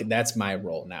 He's like, that's my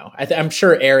role now. I'm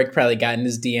sure Eric probably got in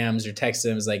his DMs or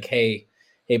texted him. He's like, hey,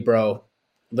 bro,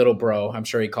 little bro. I'm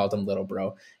sure he called him little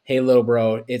bro. Hey, little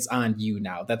bro, it's on you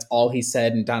now. That's all he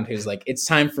said. And Donte was like, it's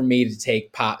time for me to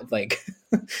take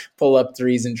pull up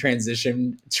threes in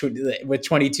transition with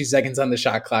 22 seconds on the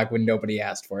shot clock when nobody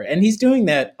asked for it. And he's doing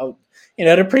that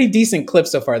at a pretty decent clip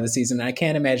so far this season. I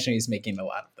can't imagine he's making a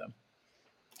lot of them.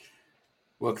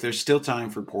 Look, there's still time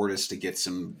for Portis to get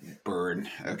some burn,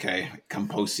 okay, come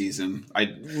postseason.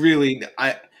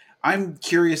 I'm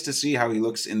curious to see how he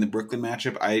looks in the Brooklyn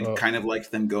matchup. I kind of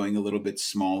liked them going a little bit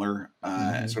smaller,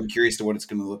 so I'm curious to what it's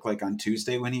going to look like on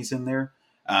Tuesday when he's in there.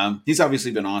 He's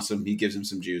obviously been awesome. He gives him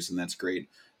some juice, and that's great.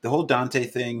 The whole Donte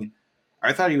thing,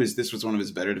 I thought this was one of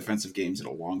his better defensive games in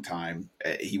a long time.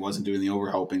 He wasn't doing the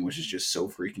overhelping, which is just so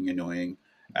freaking annoying.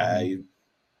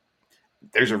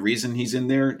 There's a reason he's in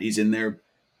there. He's in there,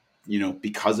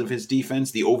 because of his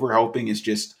defense. The overhelping is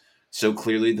just so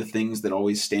clearly the things that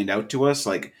always stand out to us.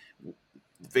 Like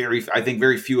I think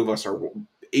very few of us are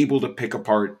able to pick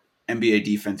apart NBA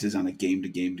defenses on a game to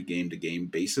game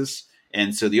basis.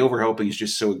 And so the overhelping is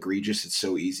just so egregious. It's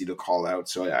so easy to call out.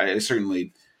 So I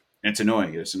certainly, it's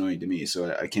annoying. It's annoying to me.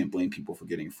 So I can't blame people for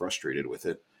getting frustrated with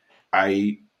it.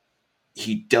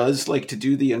 He does like to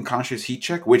do the unconscious heat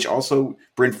check, which also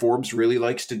Bryn Forbes really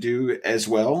likes to do as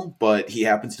well, but he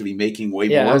happens to be making way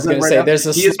more. Yeah, I was going to say there's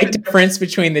a slight difference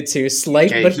between the two, but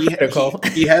critical.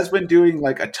 He has been doing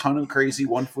like a ton of crazy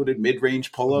one-footed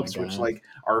mid-range pull-ups, which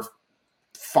are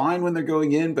fine when they're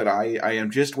going in, but I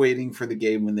am just waiting for the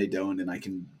game when they don't, and I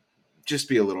can just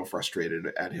be a little frustrated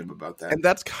at him about that. And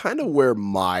that's kind of where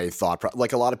my thought,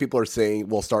 like a lot of people are saying,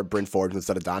 we'll start Bryn Forbes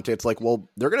instead of Donte. It's like, well,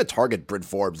 they're going to target Bryn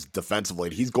Forbes defensively,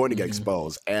 and he's going to get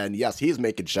exposed. And yes, he is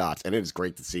making shots, and it is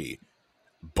great to see.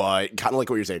 But kind of like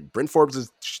what you're saying, Bryn Forbes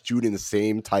is shooting the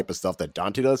same type of stuff that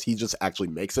Donte does. He just actually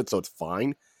makes it, so it's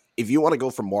fine. If you want to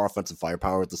go for more offensive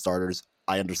firepower with the starters,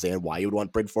 I understand why you would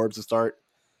want Bryn Forbes to start.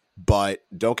 But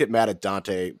don't get mad at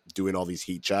Donte doing all these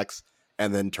heat checks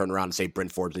and then turn around and say Bryn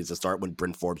Forbes needs to start when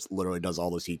Bryn Forbes literally does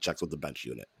all those heat checks with the bench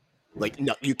unit. Like,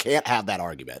 no, you can't have that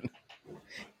argument.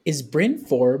 Is Bryn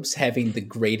Forbes having the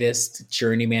greatest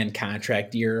journeyman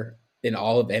contract year in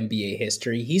all of NBA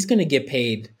history? He's going to get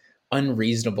paid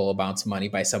unreasonable amounts of money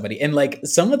by somebody. And like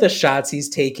some of the shots he's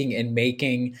taking and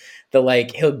making,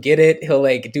 he'll get it, he'll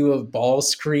do a ball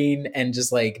screen and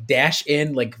just dash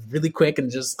in really quick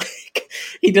and just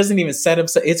he doesn't even set up.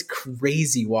 So it's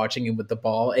crazy watching him with the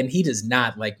ball, and he does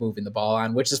not like moving the ball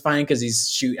on, which is fine because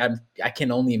I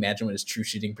can only imagine what his true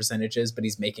shooting percentage is, but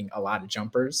he's making a lot of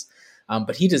jumpers.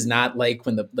 But he does not like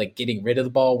when getting rid of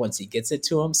the ball once he gets it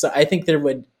to him. So I think there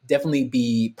would definitely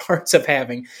be parts of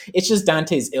having, it's just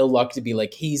Dante's ill luck to be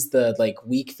he's the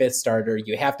weak fifth starter.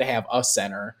 You have to have a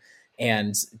center.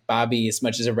 And Bobby, as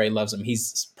much as everybody loves him,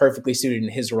 he's perfectly suited in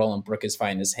his role, and Brooke is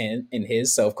fine in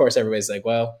his. So of course everybody's like,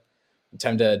 well,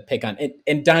 time to pick on it.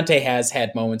 And Donte has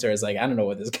had moments where it's I don't know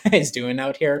what this guy's doing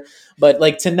out here. But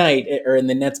tonight, or in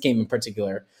the Nets game in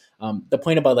particular, the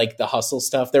point about the hustle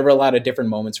stuff, there were a lot of different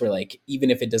moments where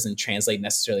even if it doesn't translate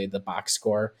necessarily to the box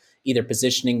score, either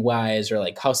positioning wise or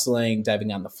hustling,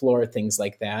 diving on the floor, things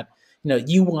like that.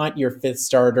 You want your fifth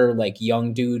starter,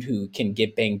 young dude who can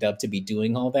get banged up to be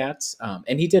doing all that.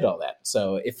 And he did all that.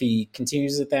 So if he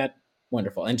continues at that,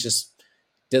 wonderful. And just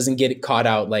doesn't get caught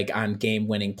out on game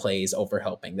winning plays over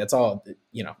helping. That's all,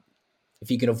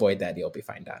 if you can avoid that, you'll be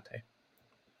fine, Donte.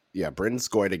 Yeah. Bryn's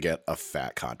going to get a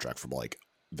fat contract from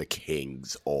the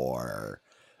Kings or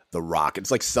the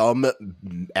Rockets. Some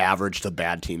average to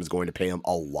bad team is going to pay him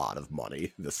a lot of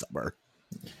money this summer.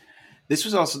 This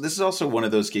is also one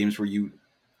of those games where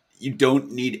you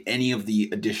don't need any of the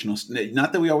additional.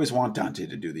 Not that we always want Donte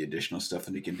to do the additional stuff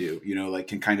that he can do. Like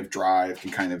can kind of drive,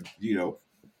 can kind of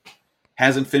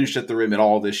hasn't finished at the rim at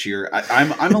all this year.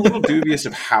 I'm a little dubious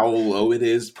of how low it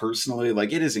is personally.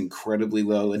 Like it is incredibly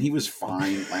low, and he was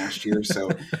fine last year, so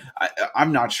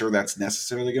I'm not sure that's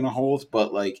necessarily going to hold.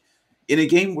 But like in a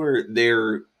game where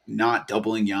they're not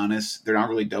doubling Giannis, they're not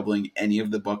really doubling any of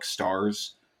the Bucks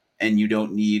stars, and you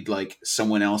don't need like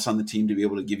someone else on the team to be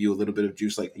able to give you a little bit of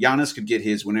juice. Like Giannis could get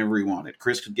his whenever he wanted.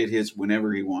 Chris could get his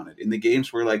whenever he wanted. In the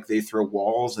games where like they throw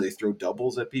walls, they throw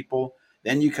doubles at people,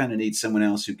 then you kind of need someone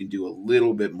else who can do a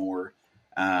little bit more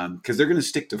because they're going to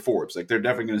stick to Forbes. Like they're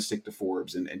definitely going to stick to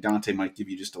Forbes, and Donte might give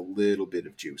you just a little bit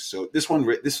of juice. So this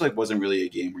like wasn't really a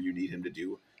game where you need him to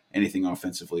do anything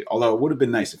offensively. Although it would have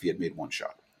been nice if he had made one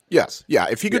shot. Yes, yeah.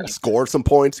 If he could score some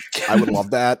points, I would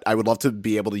love that. I would love to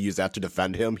be able to use that to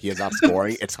defend him. He is not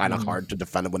scoring. It's kind of hard to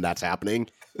defend him when that's happening.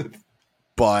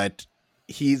 But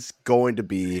he's going to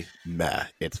be meh.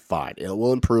 It's fine. It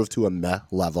will improve to a meh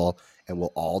level, and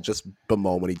we'll all just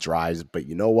bemoan when he drives. But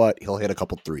you know what? He'll hit a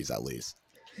couple threes at least.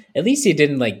 At least he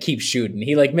didn't like keep shooting.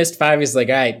 He like missed 5. He's like,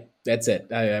 all right, that's it.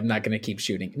 I'm not going to keep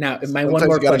shooting. Now, my Sometimes one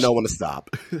more you gotta question. know when to stop.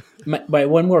 my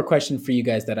one more question for you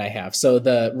guys that I have. So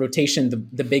the rotation,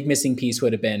 the big missing piece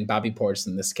would have been Bobby Portis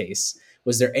in this case.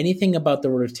 Was there anything about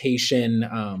the rotation?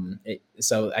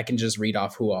 So I can just read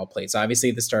off who all played. So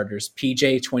obviously the starters: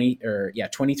 PJ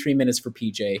 23 minutes for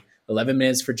PJ, 11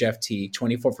 minutes for Jeff Teague,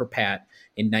 24 for Pat,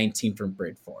 and 19 from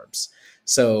Brad Forbes.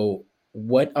 So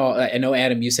what? I know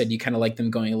Adam, you said you kind of like them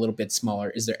going a little bit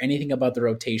smaller. Is there anything about the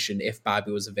rotation, if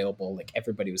Bobby was available, like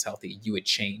everybody was healthy, you would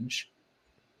change?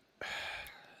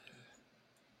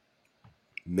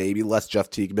 Maybe less Jeff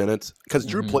Teague minutes because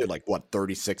Drew played like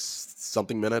 36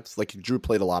 something minutes. Like Drew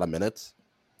played a lot of minutes.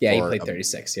 Yeah, he played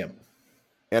 36. Yep.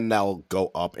 And they'll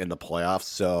go up in the playoffs,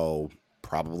 so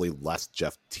probably less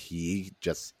Jeff Teague,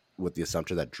 just with the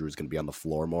assumption that Drew's going to be on the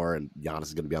floor more and Giannis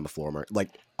is going to be on the floor more.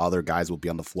 Like other guys will be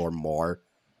on the floor more,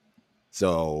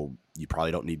 so you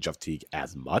probably don't need Jeff Teague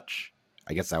as much.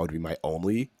 I guess that would be my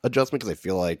only adjustment because I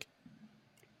feel like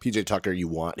PJ Tucker, you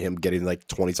want him getting like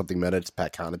 20 something minutes.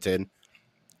 Pat Connaughton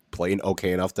playing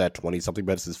okay enough that 20 something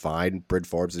minutes is fine. Brad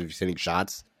Forbes, if he's hitting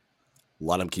shots,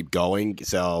 let him keep going.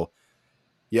 So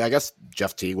yeah, I guess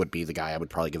Jeff Teague would be the guy I would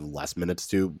probably give less minutes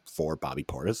to for Bobby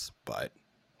Portis, but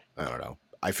I don't know.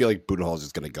 I feel like Budenholzer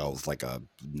is going to go with like a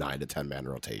 9 to 10 man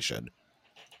rotation.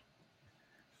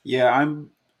 Yeah,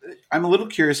 I'm a little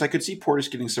curious. I could see Portis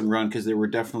getting some run because there were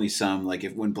definitely some, like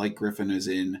when Blake Griffin is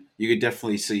in, you could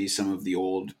definitely see some of the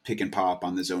old pick and pop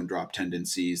on the zone drop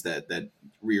tendencies that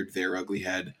reared their ugly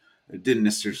head. It didn't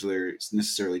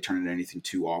necessarily turn into anything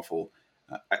too awful.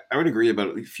 I would agree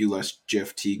about a few less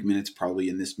Jeff Teague minutes probably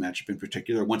in this matchup in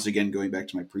particular. Once again, going back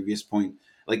to my previous point,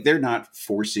 like they're not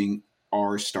forcing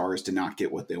our stars to not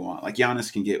get what they want. Like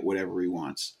Giannis can get whatever he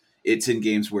wants. It's in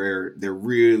games where they're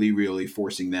really, really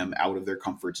forcing them out of their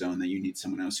comfort zone that you need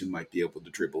someone else who might be able to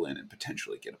dribble in and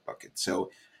potentially get a bucket.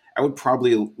 So I would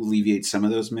probably alleviate some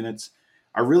of those minutes.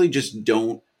 I really just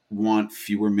don't want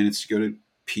fewer minutes to go to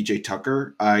PJ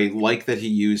Tucker. I like that he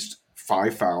used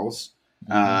 5 fouls,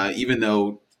 even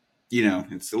though,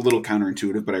 it's a little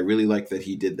counterintuitive, but I really like that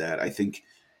he did that. I think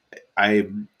I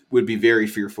would be very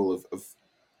fearful of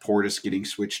Portis getting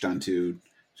switched onto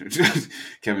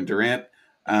Kevin Durant.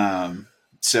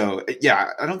 So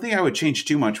yeah, I don't think I would change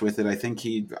too much with it. I think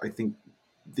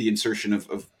the insertion of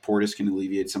Portis can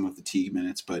alleviate some of the Teague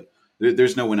minutes, but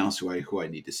there's no one else who I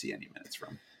need to see any minutes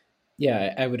from.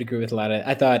 Yeah, I would agree with a lot of it.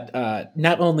 I thought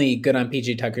not only good on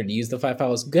PJ Tucker to use the 5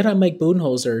 fouls, good on Mike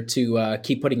Budenholzer to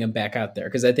keep putting him back out there.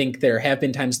 Because I think there have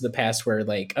been times in the past where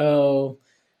like,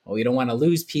 we don't want to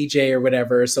lose PJ or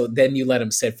whatever. So then you let him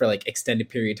sit for like extended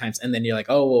period of times. And then you're like,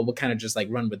 we'll kind of just like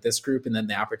run with this group. And then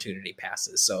the opportunity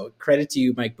passes. So credit to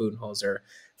you, Mike Budenholzer,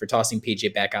 for tossing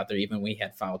PJ back out there, even when he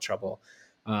had foul trouble.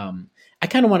 I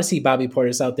kind of want to see Bobby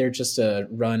Portis out there just to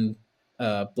run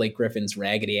Blake Griffin's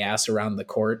raggedy ass around the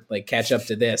court, like catch up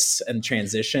to this and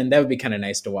transition. That would be kind of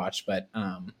nice to watch. But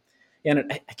I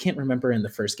can't remember in the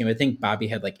first game. I think Bobby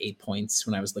had like 8 points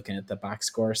when I was looking at the box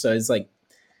score. So it's like,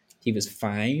 he was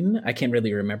fine. I can't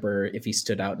really remember if he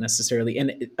stood out necessarily.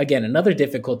 And again, another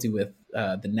difficulty with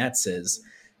the Nets is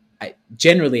I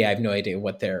have no idea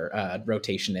what their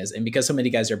rotation is. And because so many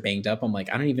guys are banged up, I'm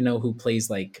like, I don't even know who plays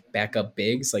like backup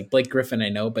bigs. Like Blake Griffin, I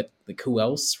know, but like who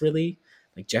else really?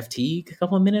 Like Jeff Teague, a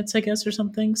couple of minutes, I guess, or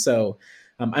something. So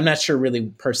I'm not sure really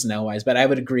personnel wise, but I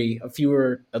would agree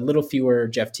a little fewer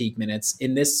Jeff Teague minutes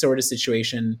in this sort of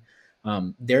situation.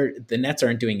 The Nets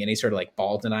aren't doing any sort of like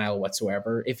ball denial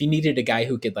whatsoever. If you needed a guy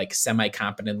who could like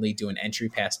semi-competently do an entry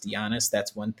past Giannis,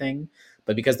 that's one thing.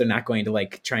 But because they're not going to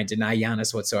like try and deny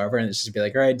Giannis whatsoever, and it's just be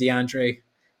like, all right, DeAndre,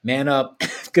 man up,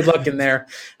 good luck in there.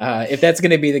 If that's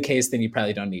going to be the case, then you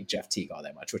probably don't need Jeff Teague all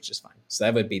that much, which is fine. So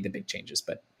that would be the big changes,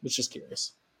 but I was just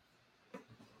curious.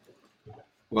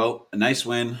 Well, a nice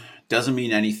win doesn't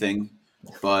mean anything,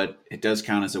 but it does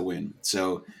count as a win.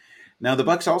 So now the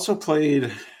Bucks also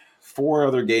played 4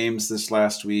 other games this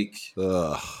last week.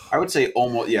 Ugh. I would say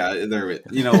almost, yeah, there.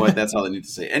 You know what? That's all I need to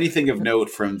say. Anything of note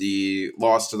from the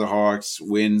loss to the Hawks,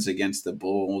 wins against the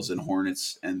Bulls and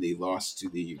Hornets, and the loss to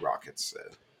the Rockets?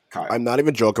 Kyle. I'm not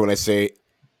even joking when I say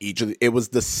it was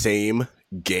the same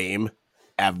game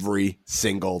every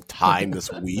single time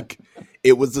this week.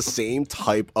 It was the same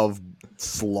type of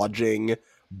sludging,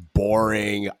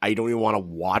 boring. I don't even want to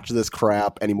watch this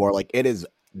crap anymore. Like, it is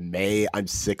May. I'm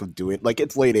sick of doing it. Like,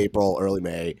 it's late April, early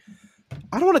May.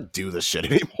 I don't want to do this shit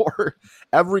anymore.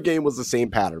 Every game was the same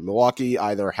pattern. Milwaukee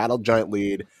either had a giant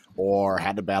lead or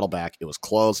had to battle back. It was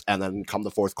close, and then come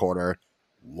the fourth quarter,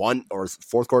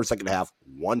 second half,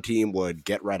 one team would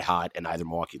get red hot, and either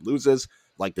Milwaukee loses,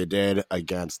 like they did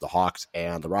against the Hawks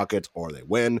and the Rockets, or they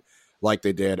win, like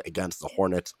they did against the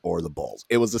Hornets or the Bulls.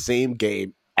 It was the same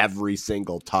game every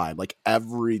single time. Like,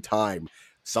 every time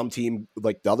some team,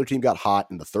 like the other team, got hot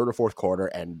in the third or fourth quarter,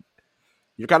 and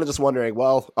you're kind of just wondering,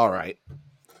 well, all right,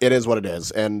 it is what it is.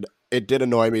 And it did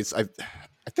annoy me. I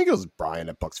think it was Brian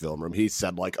at Bucks Film Room. He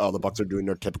said, like, oh, the Bucks are doing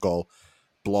their typical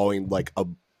blowing like a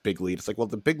big lead. It's like, well,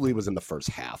 the big lead was in the first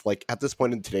half. Like, at this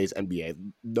point in today's NBA,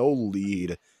 no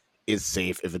lead is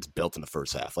safe if it's built in the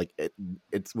first half. Like,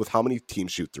 it's with how many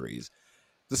teams shoot threes.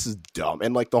 This is dumb.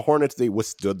 And like the Hornets, they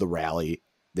withstood the rally.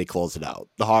 They closed it out.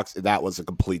 The Hawks, that was a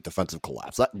complete defensive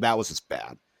collapse. That was just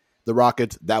bad. The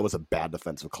Rockets, that was a bad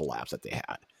defensive collapse that they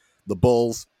had. The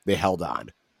Bulls, they held on.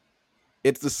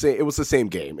 It was the same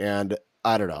game. And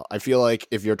I don't know. I feel like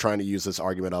if you're trying to use this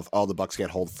argument of, oh, the Bucks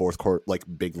can't hold fourth quarter, like,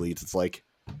 big leads, it's like,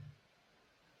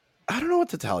 I don't know what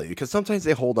to tell you, because sometimes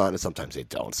they hold on and sometimes they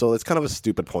don't. So it's kind of a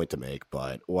stupid point to make,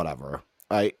 but whatever.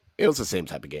 It was the same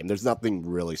type of game. There's nothing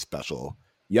really special.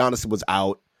 Giannis was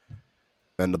out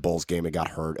in the Bulls game and got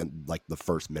hurt in like the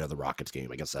first minute of the Rockets game.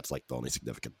 I guess that's like the only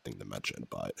significant thing to mention,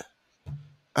 but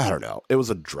I don't know. It was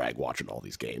a drag watching all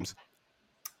these games.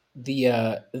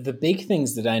 The big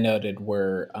things that I noted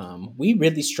were we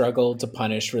really struggled to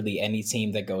punish really any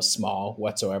team that goes small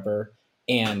whatsoever.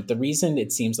 And the reason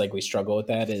it seems like we struggle with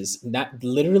that is not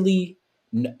literally,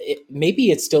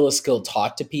 maybe it's still a skill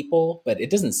taught to people, but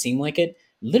it doesn't seem like it.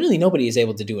 Literally nobody is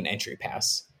able to do an entry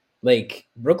pass. Like,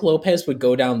 Brook Lopez would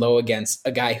go down low against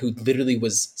a guy who literally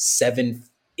was 7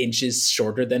 inches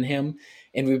shorter than him.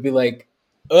 And we'd be like,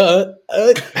 how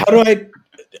do I,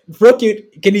 Brook,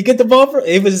 can you get the ball?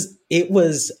 It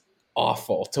was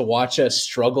awful to watch us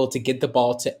struggle to get the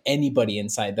ball to anybody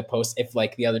inside the post if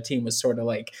like the other team was sort of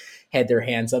like had their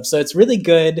hands up. So it's really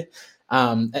good.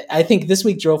 I think this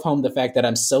week drove home the fact that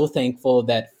I'm so thankful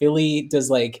that Philly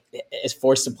is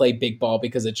forced to play big ball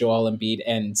because of Joel Embiid,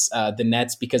 and the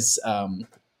Nets because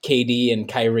KD and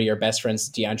Kyrie are best friends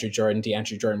with DeAndre Jordan.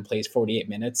 DeAndre Jordan plays 48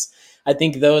 minutes. I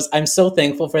think I'm so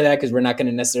thankful for that, because we're not going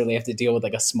to necessarily have to deal with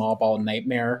like a small ball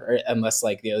nightmare unless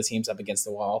like the other team's up against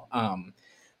the wall.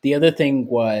 The other thing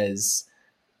was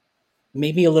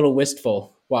maybe a little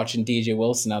wistful watching DJ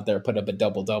Wilson out there put up a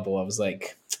double-double. I was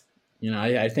like,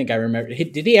 I think I remember.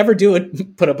 Did he ever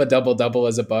put up a double-double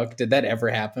as a Buck? Did that ever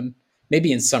happen?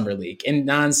 Maybe in Summer League. In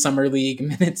non-Summer League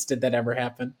minutes, did that ever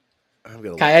happen?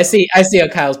 I see how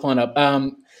Kyle's pulling up.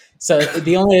 So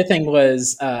the only other thing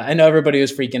was, I know everybody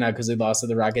was freaking out because we lost to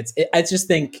the Rockets. I just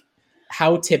think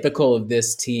how typical of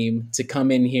this team to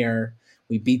come in here.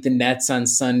 We beat the Nets on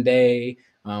Sunday.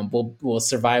 We'll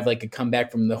survive like a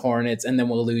comeback from the Hornets, and then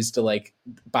we'll lose to like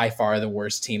by far the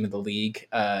worst team in the league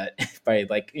by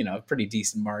like a pretty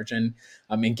decent margin.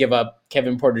 And give up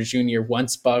Kevin Porter Jr.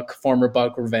 former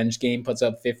Buck revenge game, puts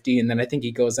up 50, and then I think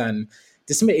he goes on.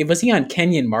 Was he on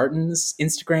Kenyon Martin's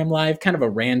Instagram Live? Kind of a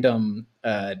random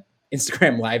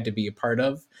Instagram Live to be a part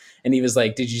of, and he was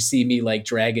like, "Did you see me like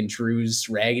dragging Drew's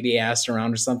raggedy ass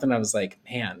around or something?" I was like,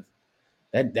 man.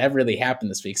 That really happened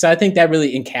this week. So I think that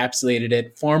really encapsulated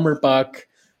it. Former Buck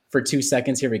for 2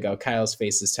 seconds. Here we go. Kyle's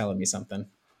face is telling me something.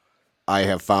 I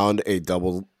have found a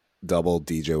double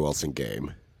DJ Wilson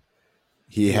game.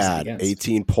 He had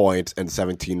 18 points and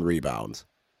 17 rebounds.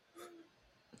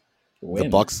 The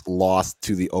Bucks lost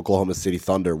to the Oklahoma City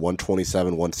Thunder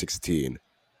 127-116.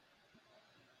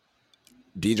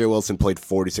 DJ Wilson played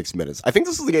 46 minutes. I think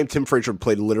this is the game Tim Frazier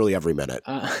played literally every minute.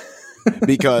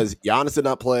 Because Giannis did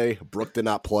not play, Brook did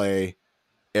not play,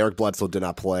 Eric Bledsoe did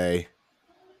not play.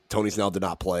 Tony Snell did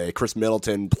not play. Chris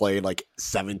Middleton played like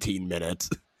 17 minutes.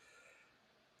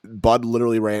 Bud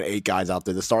literally ran 8 guys out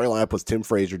there. The starting lineup was Tim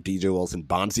Frazier, DJ Wilson,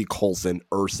 Bonzi Colson,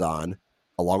 Ursan,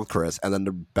 along with Chris. And then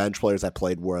the bench players that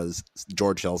played was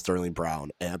George Hill, Sterling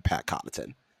Brown, and Pat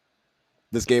Connaughton.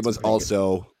 This game was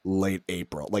also late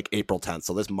April, like April 10th.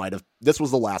 So this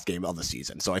was the last game of the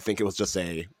season. So I think it was just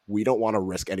we don't want to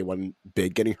risk anyone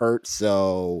big getting hurt.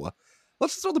 So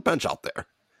let's just throw the bench out there.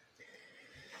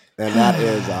 And that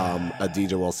is a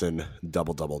DJ Wilson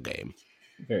double-double game.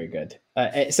 Very good.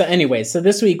 So anyway, so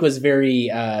this week was very,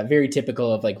 very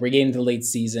typical of like we're getting to the late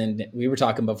season. We were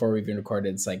talking before we even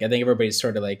recorded. It's like I think everybody's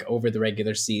sort of like over the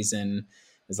regular season.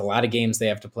 There's a lot of games they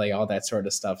have to play, all that sort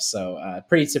of stuff. So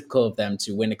pretty typical of them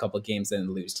to win a couple of games and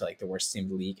lose to like the worst team in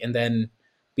the league, and then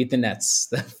beat the Nets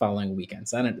the following weekend.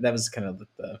 So that was kind of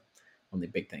the only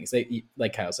big things. They,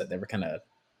 like Kyle said, they were kind of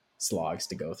slogs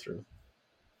to go through.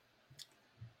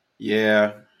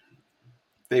 Yeah,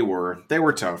 they were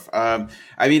tough. I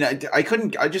mean,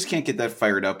 I just can't get that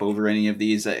fired up over any of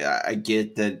these. I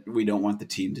get that we don't want the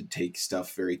team to take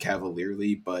stuff very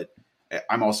cavalierly, but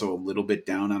I'm also a little bit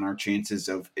down on our chances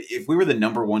of, if we were the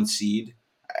number 1 seed,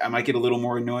 I might get a little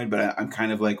more annoyed, but I'm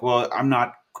kind of like, well, I'm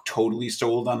not totally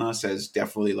sold on us as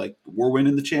definitely like we're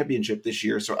winning the championship this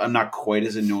year. So I'm not quite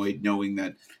as annoyed knowing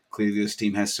that clearly this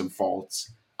team has some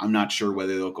faults. I'm not sure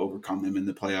whether they'll overcome them in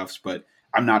the playoffs, but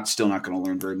I'm still not going to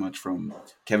learn very much from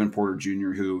Kevin Porter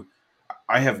Jr., who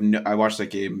I watched that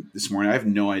game this morning. I have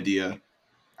no idea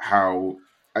how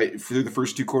through the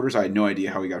first 2 quarters, I had no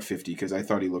idea how he got 50 because I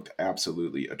thought he looked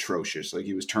absolutely atrocious. Like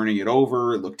he was turning it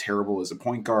over. It looked terrible as a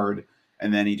point guard.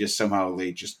 And then he just somehow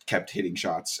just kept hitting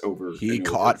shots over. He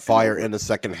caught fire in the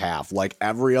second half. Like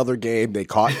every other game, they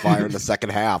caught fire in the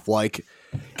second half. Like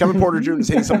Kevin Porter Jr. was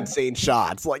hitting some insane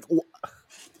shots. Like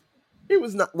it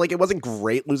was not like it wasn't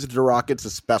great losing to the Rockets,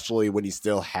 especially when you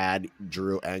still had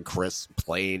Drew and Chris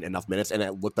playing enough minutes. And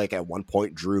it looked like at one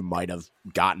point Drew might have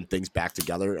gotten things back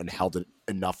together and held it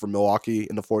enough for Milwaukee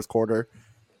in the fourth quarter.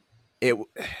 It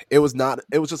was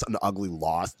just an ugly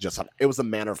loss. It was a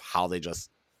manner of how they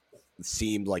just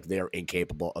seemed like they're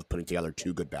incapable of putting together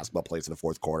 2 good basketball plays in the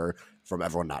fourth quarter from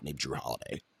everyone not named Drew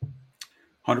Holiday.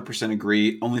 100%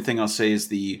 agree. Only thing I'll say is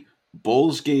the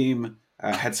Bulls game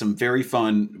had some very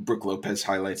fun Brook Lopez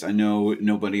highlights. I know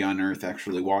nobody on earth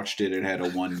actually watched it. It had a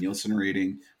 1 Nielsen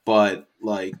rating, but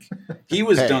like he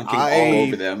was dunking all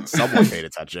over them. Someone paid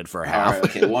attention for half. Right,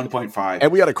 okay, 1.5.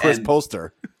 And we had a Chris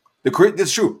Poster.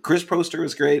 That's true. Chris Poster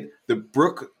was great. The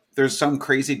Brook, there's some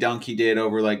crazy dunk he did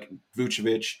over like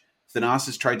Vucevic.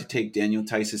 Thanasis tried to take Daniel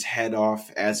Tice's head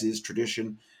off, as is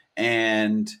tradition.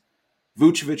 And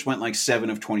Vucevic went like 7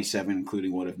 of 27,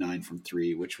 including 1 of 9 from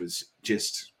 3, which was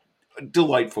just a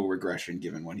delightful regression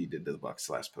given what he did to the Bucks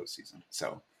last postseason.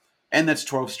 So, and that's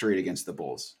 12 straight against the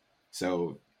Bulls.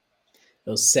 So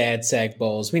those sad sack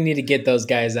Bulls, we need to get those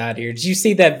guys out of here. Did you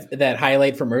see that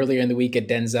highlight from earlier in the week at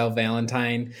Denzel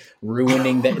Valentine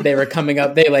ruining that? They were coming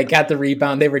up, they like got the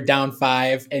rebound, they were down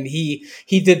 5, and he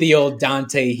did the old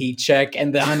Donte heat check,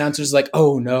 and the announcer's like,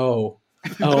 oh no.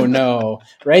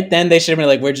 Right then they should have been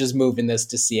like, we're just moving this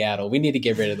to Seattle. We need to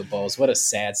get rid of the Bulls. What a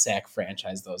sad sack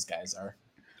franchise those guys are.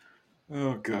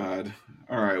 Oh, God.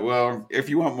 All right. Well, if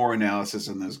you want more analysis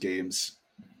on those games,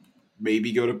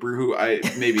 maybe go to Brew.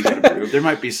 There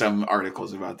might be some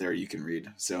articles about there you can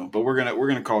read. So, but we're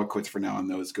gonna call it quits for now on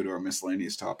those. Go to our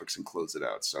miscellaneous topics and close it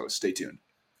out. So stay tuned.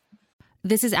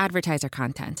 This is advertiser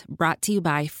content brought to you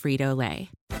by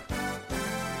Frito-Lay.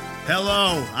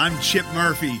 Hello, I'm Chip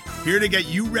Murphy, here to get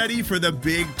you ready for the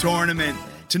big tournament.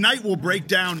 Tonight we'll break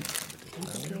down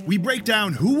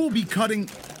who will be cutting.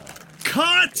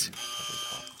 Cut!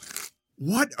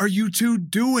 What are you two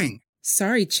doing?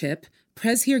 Sorry, Chip.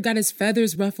 Prez here got his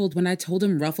feathers ruffled when I told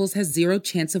him Ruffles has 0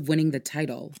 chance of winning the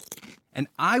title. And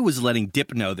I was letting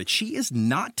Dip know that she is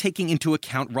not taking into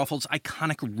account Ruffles'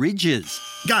 iconic ridges.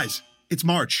 Guys, it's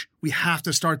March. We have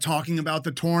to start talking about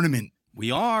the tournament.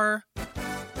 We are.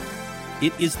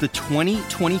 It is the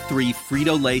 2023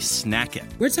 Frito-Lay Snack It.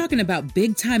 We're talking about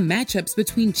big-time matchups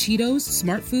between Cheetos,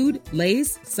 Smart Food,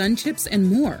 Lay's, Sun Chips, and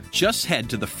more. Just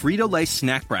head to the Frito-Lay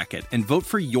Snack Bracket and vote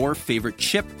for your favorite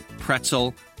chip,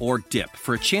 pretzel, or dip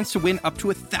for a chance to win up to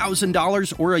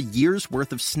 $1,000 or a year's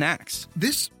worth of snacks.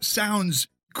 This sounds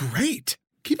great.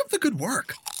 Keep up the good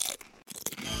work.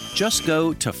 Just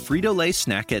go to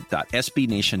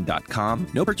fritolaysnackit.sbnation.com.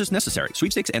 No purchase necessary.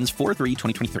 Sweepstakes ends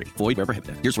 4/3/2023. Void where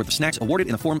prohibited. Here's worth of snacks awarded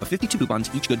in the form of 52 coupons,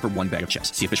 each good for 1 bag of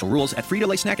chips. See official rules at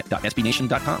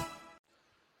fritolaysnackit.sbnation.com.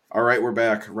 All right, we're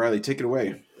back. Riley, take it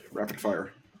away. Rapid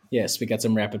fire. Yes, we got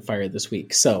some rapid fire this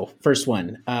week. So, first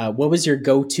one, what was your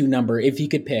go-to number, if you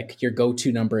could pick your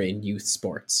go-to number in youth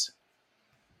sports?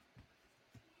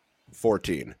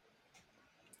 14.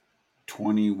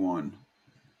 21.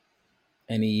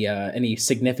 Any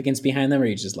significance behind them, or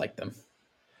you just like them?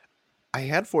 I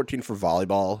had 14 for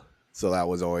volleyball, so that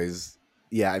was always...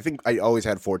 Yeah, I think I always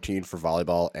had 14 for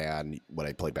volleyball, and when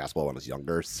I played basketball when I was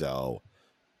younger, so...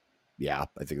 Yeah,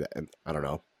 I think that... I don't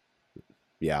know.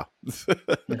 Yeah.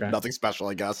 Okay. Nothing special,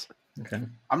 I guess. Okay.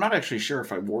 I'm not actually sure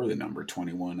if I wore the number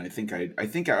 21. I think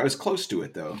I was close to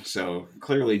it, though, so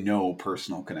clearly no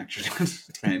personal connection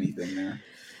to anything there.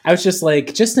 I was just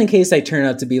like, just in case I turn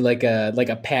out to be like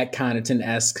a Pat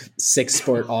Connaughton-esque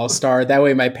six-sport all-star, that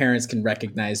way my parents can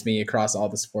recognize me across all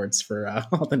the sports for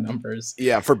all the numbers.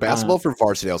 Yeah, for basketball, for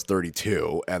varsity, I was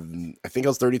 32, and I think I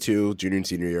was 32 junior and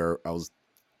senior year. I was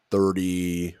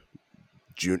 30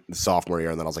 sophomore year,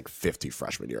 and then I was like 50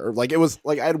 freshman year. Like, it was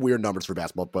like I had weird numbers for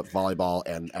basketball, but volleyball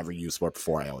and every youth sport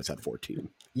before, I always had 14.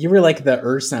 You were like the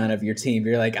Urson of your team.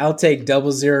 You're like, I'll take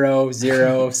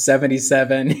 000,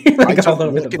 77. You're like all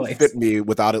over the place. Fit me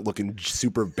without it looking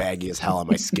super baggy as hell on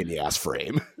my skinny ass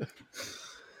frame.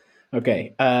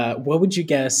 Okay. What would you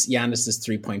guess Giannis's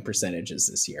 3-point percentage is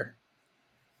this year?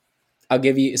 I'll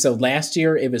give you. So last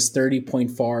year it was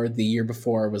 30.4. The year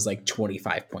before was like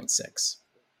 25.6.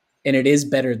 And it is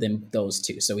better than those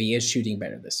two. So he is shooting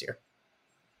better this year.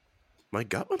 My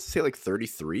gut wants to say like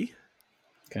 33.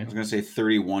 Okay. I was going to say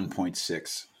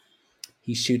 31.6.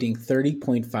 He's shooting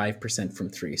 30.5% from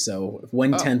three. So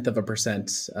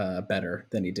 0.1% better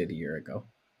than he did a year ago.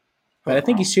 But I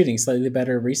think he's shooting slightly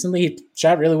better recently. He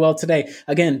shot really well today.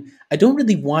 Again, I don't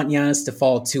really want Giannis to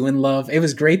fall too in love. It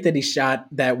was great that he shot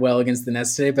that well against the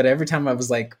Nets today. But every time I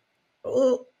was like,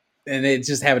 oh, and it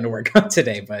just happened to work out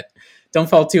today. But don't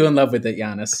fall too in love with it,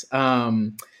 Giannis.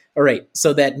 All right,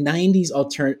 so that 90s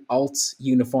alt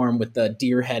uniform with the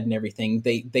deer head and everything,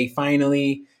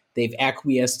 they've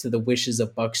acquiesced to the wishes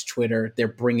of Bucks Twitter. They're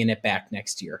bringing it back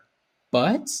next year.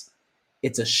 But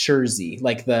it's a jersey,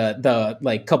 like the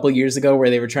like couple years ago where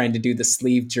they were trying to do the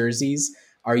sleeve jerseys.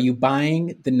 Are you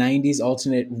buying the 90s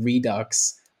alternate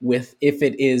redux with if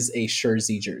it is a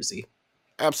jersey?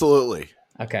 Absolutely.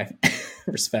 Okay.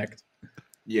 Respect.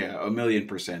 Yeah,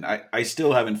 1,000,000%. I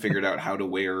still haven't figured out how to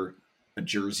wear a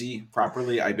jersey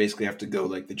properly. I basically have to go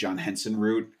like the John Henson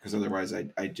route because otherwise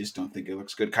I just don't think it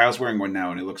looks good. Kyle's wearing one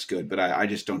now and it looks good, but I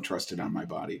just don't trust it on my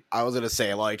body. I was going to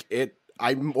say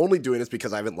I'm only doing this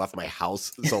because I haven't left my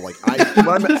house. So like when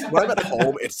I'm at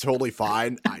home, it's totally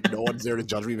fine. No one's there to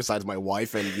judge me besides my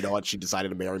wife. And you know what? She decided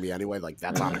to marry me anyway. Like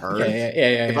that's on her.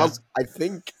 Yeah. I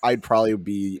think I'd probably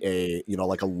be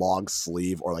like a long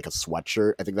sleeve or like a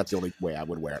sweatshirt. I think that's the only way I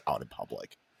would wear it out in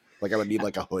public. Like I would need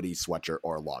like a hoodie, sweatshirt,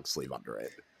 or a long sleeve under it.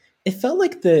 It felt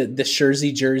like the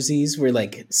jersey jerseys were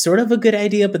like sort of a good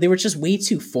idea, but they were just way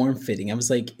too form fitting. I was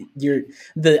like,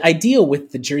 the ideal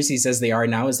with the jerseys as they are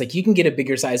now is like you can get a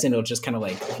bigger size and it'll just kind of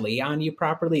like lay on you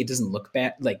properly. It doesn't look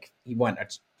bad. Like you want a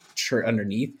shirt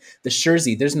underneath the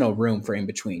jersey. There's no room for in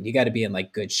between. You got to be in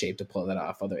like good shape to pull that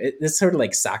off. Although it's sort of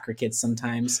like soccer kits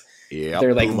sometimes. Yeah,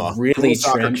 they're like really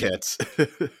soccer kits.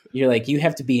 You're like, you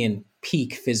have to be in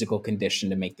peak physical condition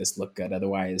to make this look good.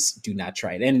 Otherwise, do not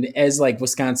try it. And as like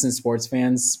Wisconsin sports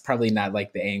fans, probably not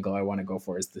like the angle I want to go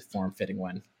for is the form-fitting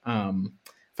one.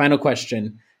 Final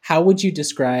question. How would you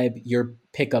describe your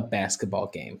pickup basketball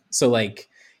game? So like,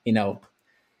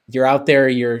 you're out there,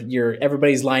 you're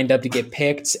everybody's lined up to get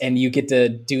picked and you get to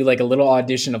do like a little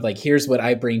audition of like, here's what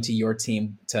I bring to your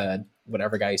team to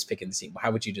whatever guy who's picking the team.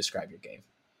 How would you describe your game?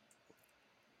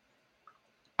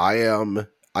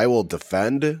 I will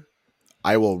defend.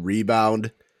 I will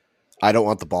rebound. I don't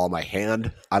want the ball in my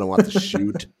hand. I don't want to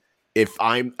shoot. If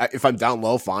I'm down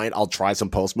low, fine. I'll try some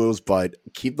post moves, but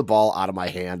keep the ball out of my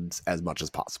hands as much as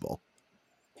possible.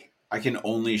 I can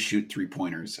only shoot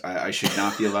 3-pointers. I should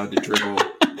not be allowed to dribble.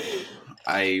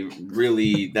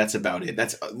 That's about it.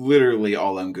 That's literally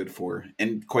all I'm good for.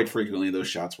 And quite frequently those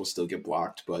shots will still get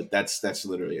blocked, but that's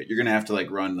literally it. You're going to have to like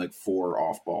run like 4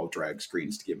 off-ball drag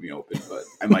screens to get me open, but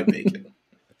I might make it.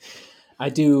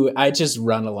 I just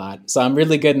run a lot. So I'm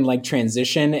really good in like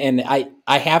transition and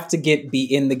I have to be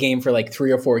in the game for like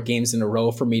 3 or 4 games in a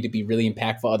row for me to be really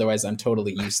impactful. Otherwise I'm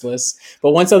totally useless.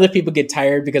 But once other people get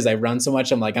tired because I run so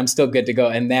much, I'm like, I'm still good to go.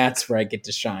 And that's where I get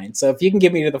to shine. So if you can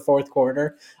get me to the 4th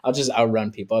quarter, I'll just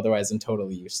outrun people. Otherwise I'm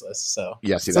totally useless. So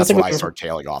yeah, see, that's why I start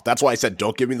tailing off. That's why I said,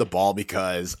 don't give me the ball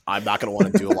because I'm not going to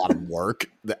want to do a lot of work.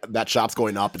 That shot's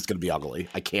going up. It's going to be ugly.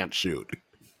 I can't shoot.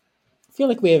 I feel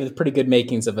like we have pretty good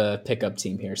makings of a pickup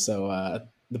team here. So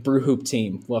the Brew Hoop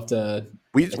team, we'll have to.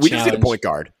 We just need a point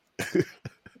guard.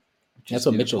 That's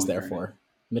what Mitchell's there for.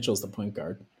 Mitchell's the point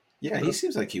guard. Yeah, he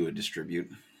seems like he would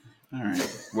distribute. All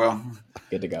right. Well,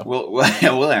 good to go.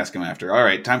 We'll ask him after. All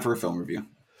right, time for a film review.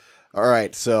 All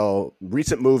right, so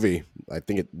recent movie. I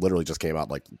think it literally just came out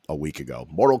like a week ago.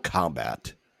 Mortal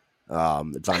Kombat.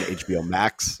 It's on HBO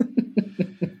Max.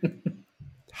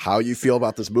 How you feel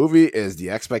about this movie is the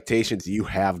expectations you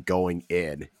have going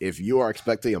in. If you are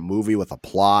expecting a movie with a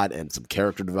plot and some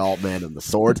character development and the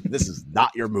swords, this is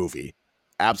not your movie.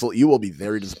 Absolutely, you will be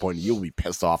very disappointed. You will be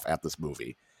pissed off at this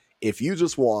movie. If you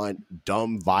just want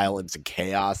dumb violence and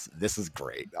chaos, this is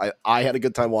great. I had a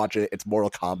good time watching it. It's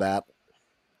Mortal Kombat.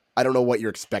 I don't know what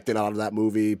you're expecting out of that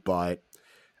movie, but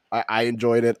I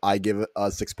enjoyed it. I give it a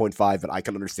 6.5, but I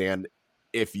can understand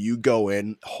if you go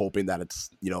in hoping that it's,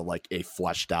 like a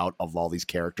fleshed out of all these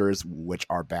characters, which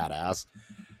are badass,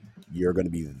 you're going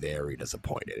to be very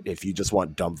disappointed. If you just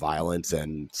want dumb violence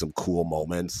and some cool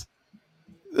moments,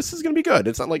 this is going to be good.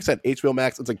 It's not like I said, HBO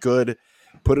Max. It's a good,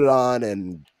 put it on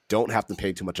and don't have to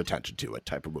pay too much attention to it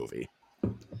type of movie.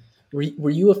 Were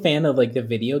you a fan of like the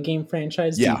video game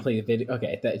franchise? Yeah. Do you play the video?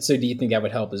 Okay. So do you think that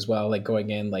would help as well? Like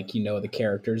going in, like, the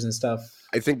characters and stuff?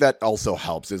 I think that also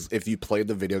helps is if you played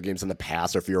the video games in the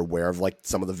past, or if you're aware of like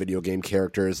some of the video game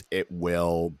characters, it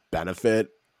will benefit.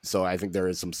 So I think there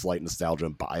is some slight nostalgia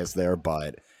and bias there,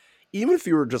 but even if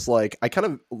you were just like, I kind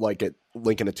of like it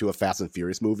linking it to a Fast and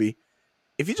Furious movie.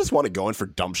 If you just want to go in for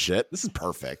dumb shit, this is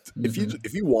perfect. Mm-hmm.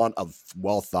 If you want a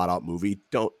well thought out movie,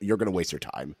 you're going to waste your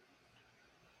time.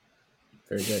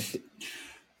 Very good.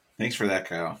 Thanks for that,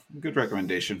 Kyle. Good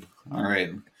recommendation. All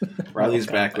right. Riley's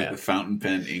back with the Fountain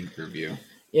Pen Ink review.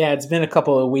 Yeah, it's been a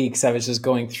couple of weeks. I was just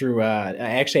going through, I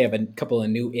actually have a couple of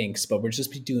new inks, but we're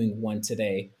just doing one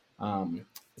today.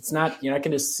 It's not, you're not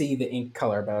going to see the ink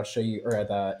color, but I'll show you, or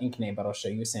the ink name, but I'll show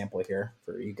you a sample here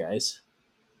for you guys.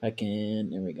 There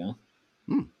we go.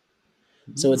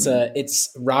 So it's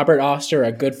Robert Oster,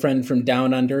 a good friend from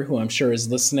Down Under, who I'm sure is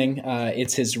listening.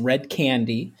 It's his Red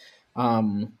Candy.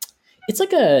 It's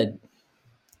like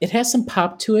it has some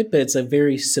pop to it, but it's a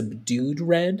very subdued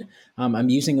red. I'm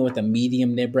using it with a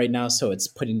medium nib right now, so it's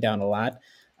putting down a lot.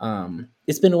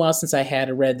 It's been a while since I had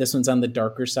a red. This one's on the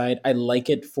darker side. I like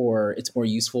it it's more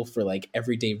useful for like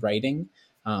everyday writing.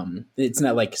 It's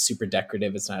not like super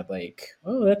decorative. It's not like,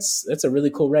 oh, that's a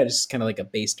really cool red. It's just kind of like a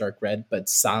base dark red, but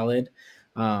solid.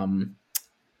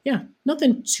 Yeah,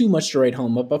 nothing too much to write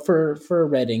home about, but for a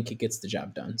red ink, it gets the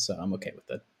job done. So I'm okay with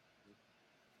it.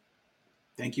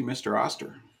 Thank you, Mr.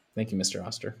 Oster. Thank you, Mr.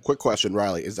 Oster. Quick question,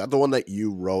 Riley. Is that the one that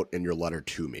you wrote in your letter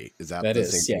to me? Is that the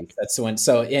same thing? That's the one.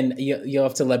 So, and you'll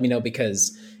have to let me know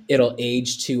because it'll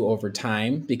age too over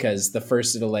time, because the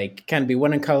first it'll like kind of be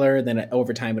one in color. Then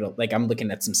over time, it'll like, I'm looking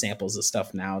at some samples of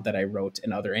stuff now that I wrote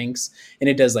in other inks, and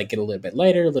it does like get a little bit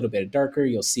lighter, a little bit darker.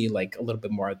 You'll see like a little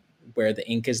bit more where the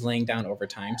ink is laying down over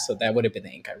time. So that would have been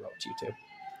the ink I wrote you to.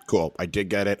 Cool. I did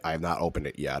get it. I have not opened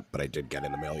it yet, but I did get it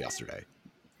in the mail yesterday.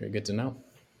 Very good to know.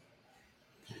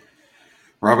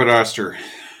 Robert Oster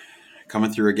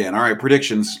coming through again. All right,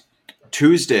 predictions.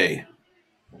 Tuesday,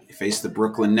 you face the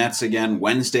Brooklyn Nets again.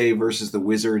 Wednesday versus the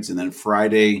Wizards. And then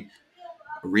Friday,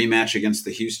 a rematch against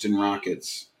the Houston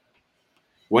Rockets.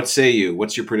 What say you?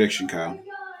 What's your prediction, Kyle?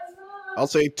 I'll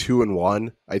say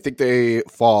 2-1. I think they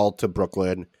fall to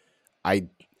Brooklyn. I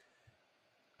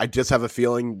just have a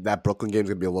feeling that Brooklyn game is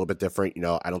going to be a little bit different.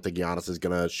 I don't think Giannis is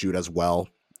going to shoot as well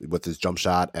with his jump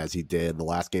shot as he did the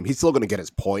last game. He's still going to get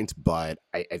his points, but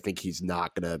I think he's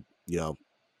not going to,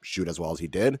 shoot as well as he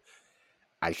did.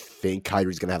 I think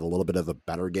Kyrie's going to have a little bit of a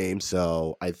better game.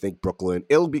 So I think Brooklyn,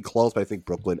 it'll be close, but I think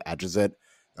Brooklyn edges it.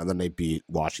 And then they beat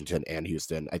Washington and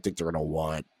Houston. I think they're going to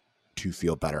want to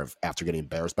feel better after getting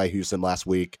embarrassed by Houston last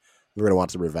week. They're going to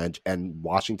want some revenge. And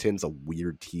Washington's a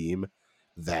weird team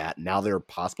that now they're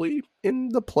possibly in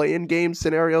the play-in game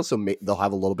scenario. So they'll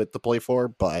have a little bit to play for,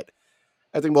 but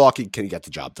I think Milwaukee can get the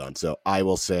job done. So I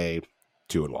will say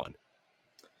 2-1.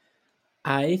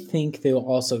 I think they'll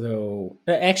also go.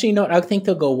 Actually, no, I think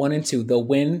they'll go 1-2. They'll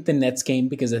win the Nets game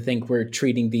because I think we're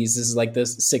treating this is like the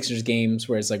Sixers games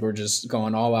where it's like we're just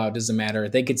going all out. Doesn't matter.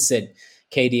 They could sit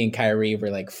KD and Kyrie. We're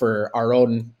like, for our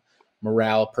own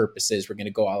morale purposes, we're going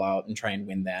to go all out and try and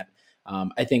win that.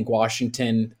 I think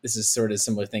Washington, this is sort of a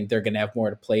similar thing. They're going to have more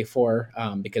to play for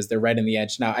because they're right on the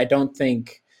edge. Now, I don't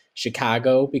think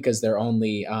Chicago, because they're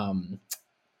only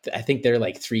I think they're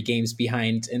like 3 games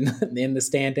behind in the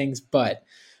standings, but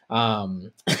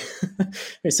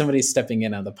there's somebody stepping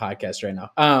in on the podcast right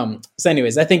now. So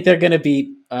anyways, I think they're going to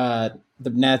beat the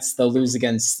Nets. They'll lose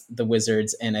against the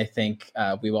Wizards, and I think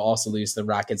we will also lose the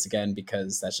Rockets again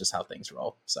because that's just how things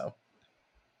roll. So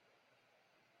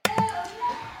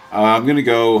I'm going to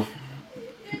go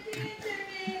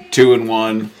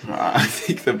 2-1. I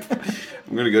think I'm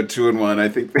going to go 2-1. I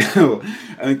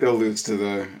think they'll lose to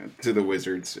the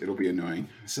Wizards. It'll be annoying.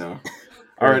 So,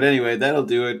 all right. Anyway, that'll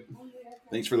do it.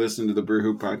 Thanks for listening to the Brew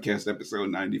Hoop Podcast, episode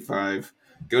 95.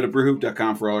 Go to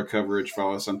brewhoop.com for all our coverage.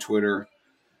 Follow us on Twitter.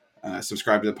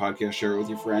 Subscribe to the podcast, share it with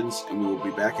your friends, and we will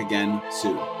be back again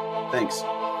soon. Thanks.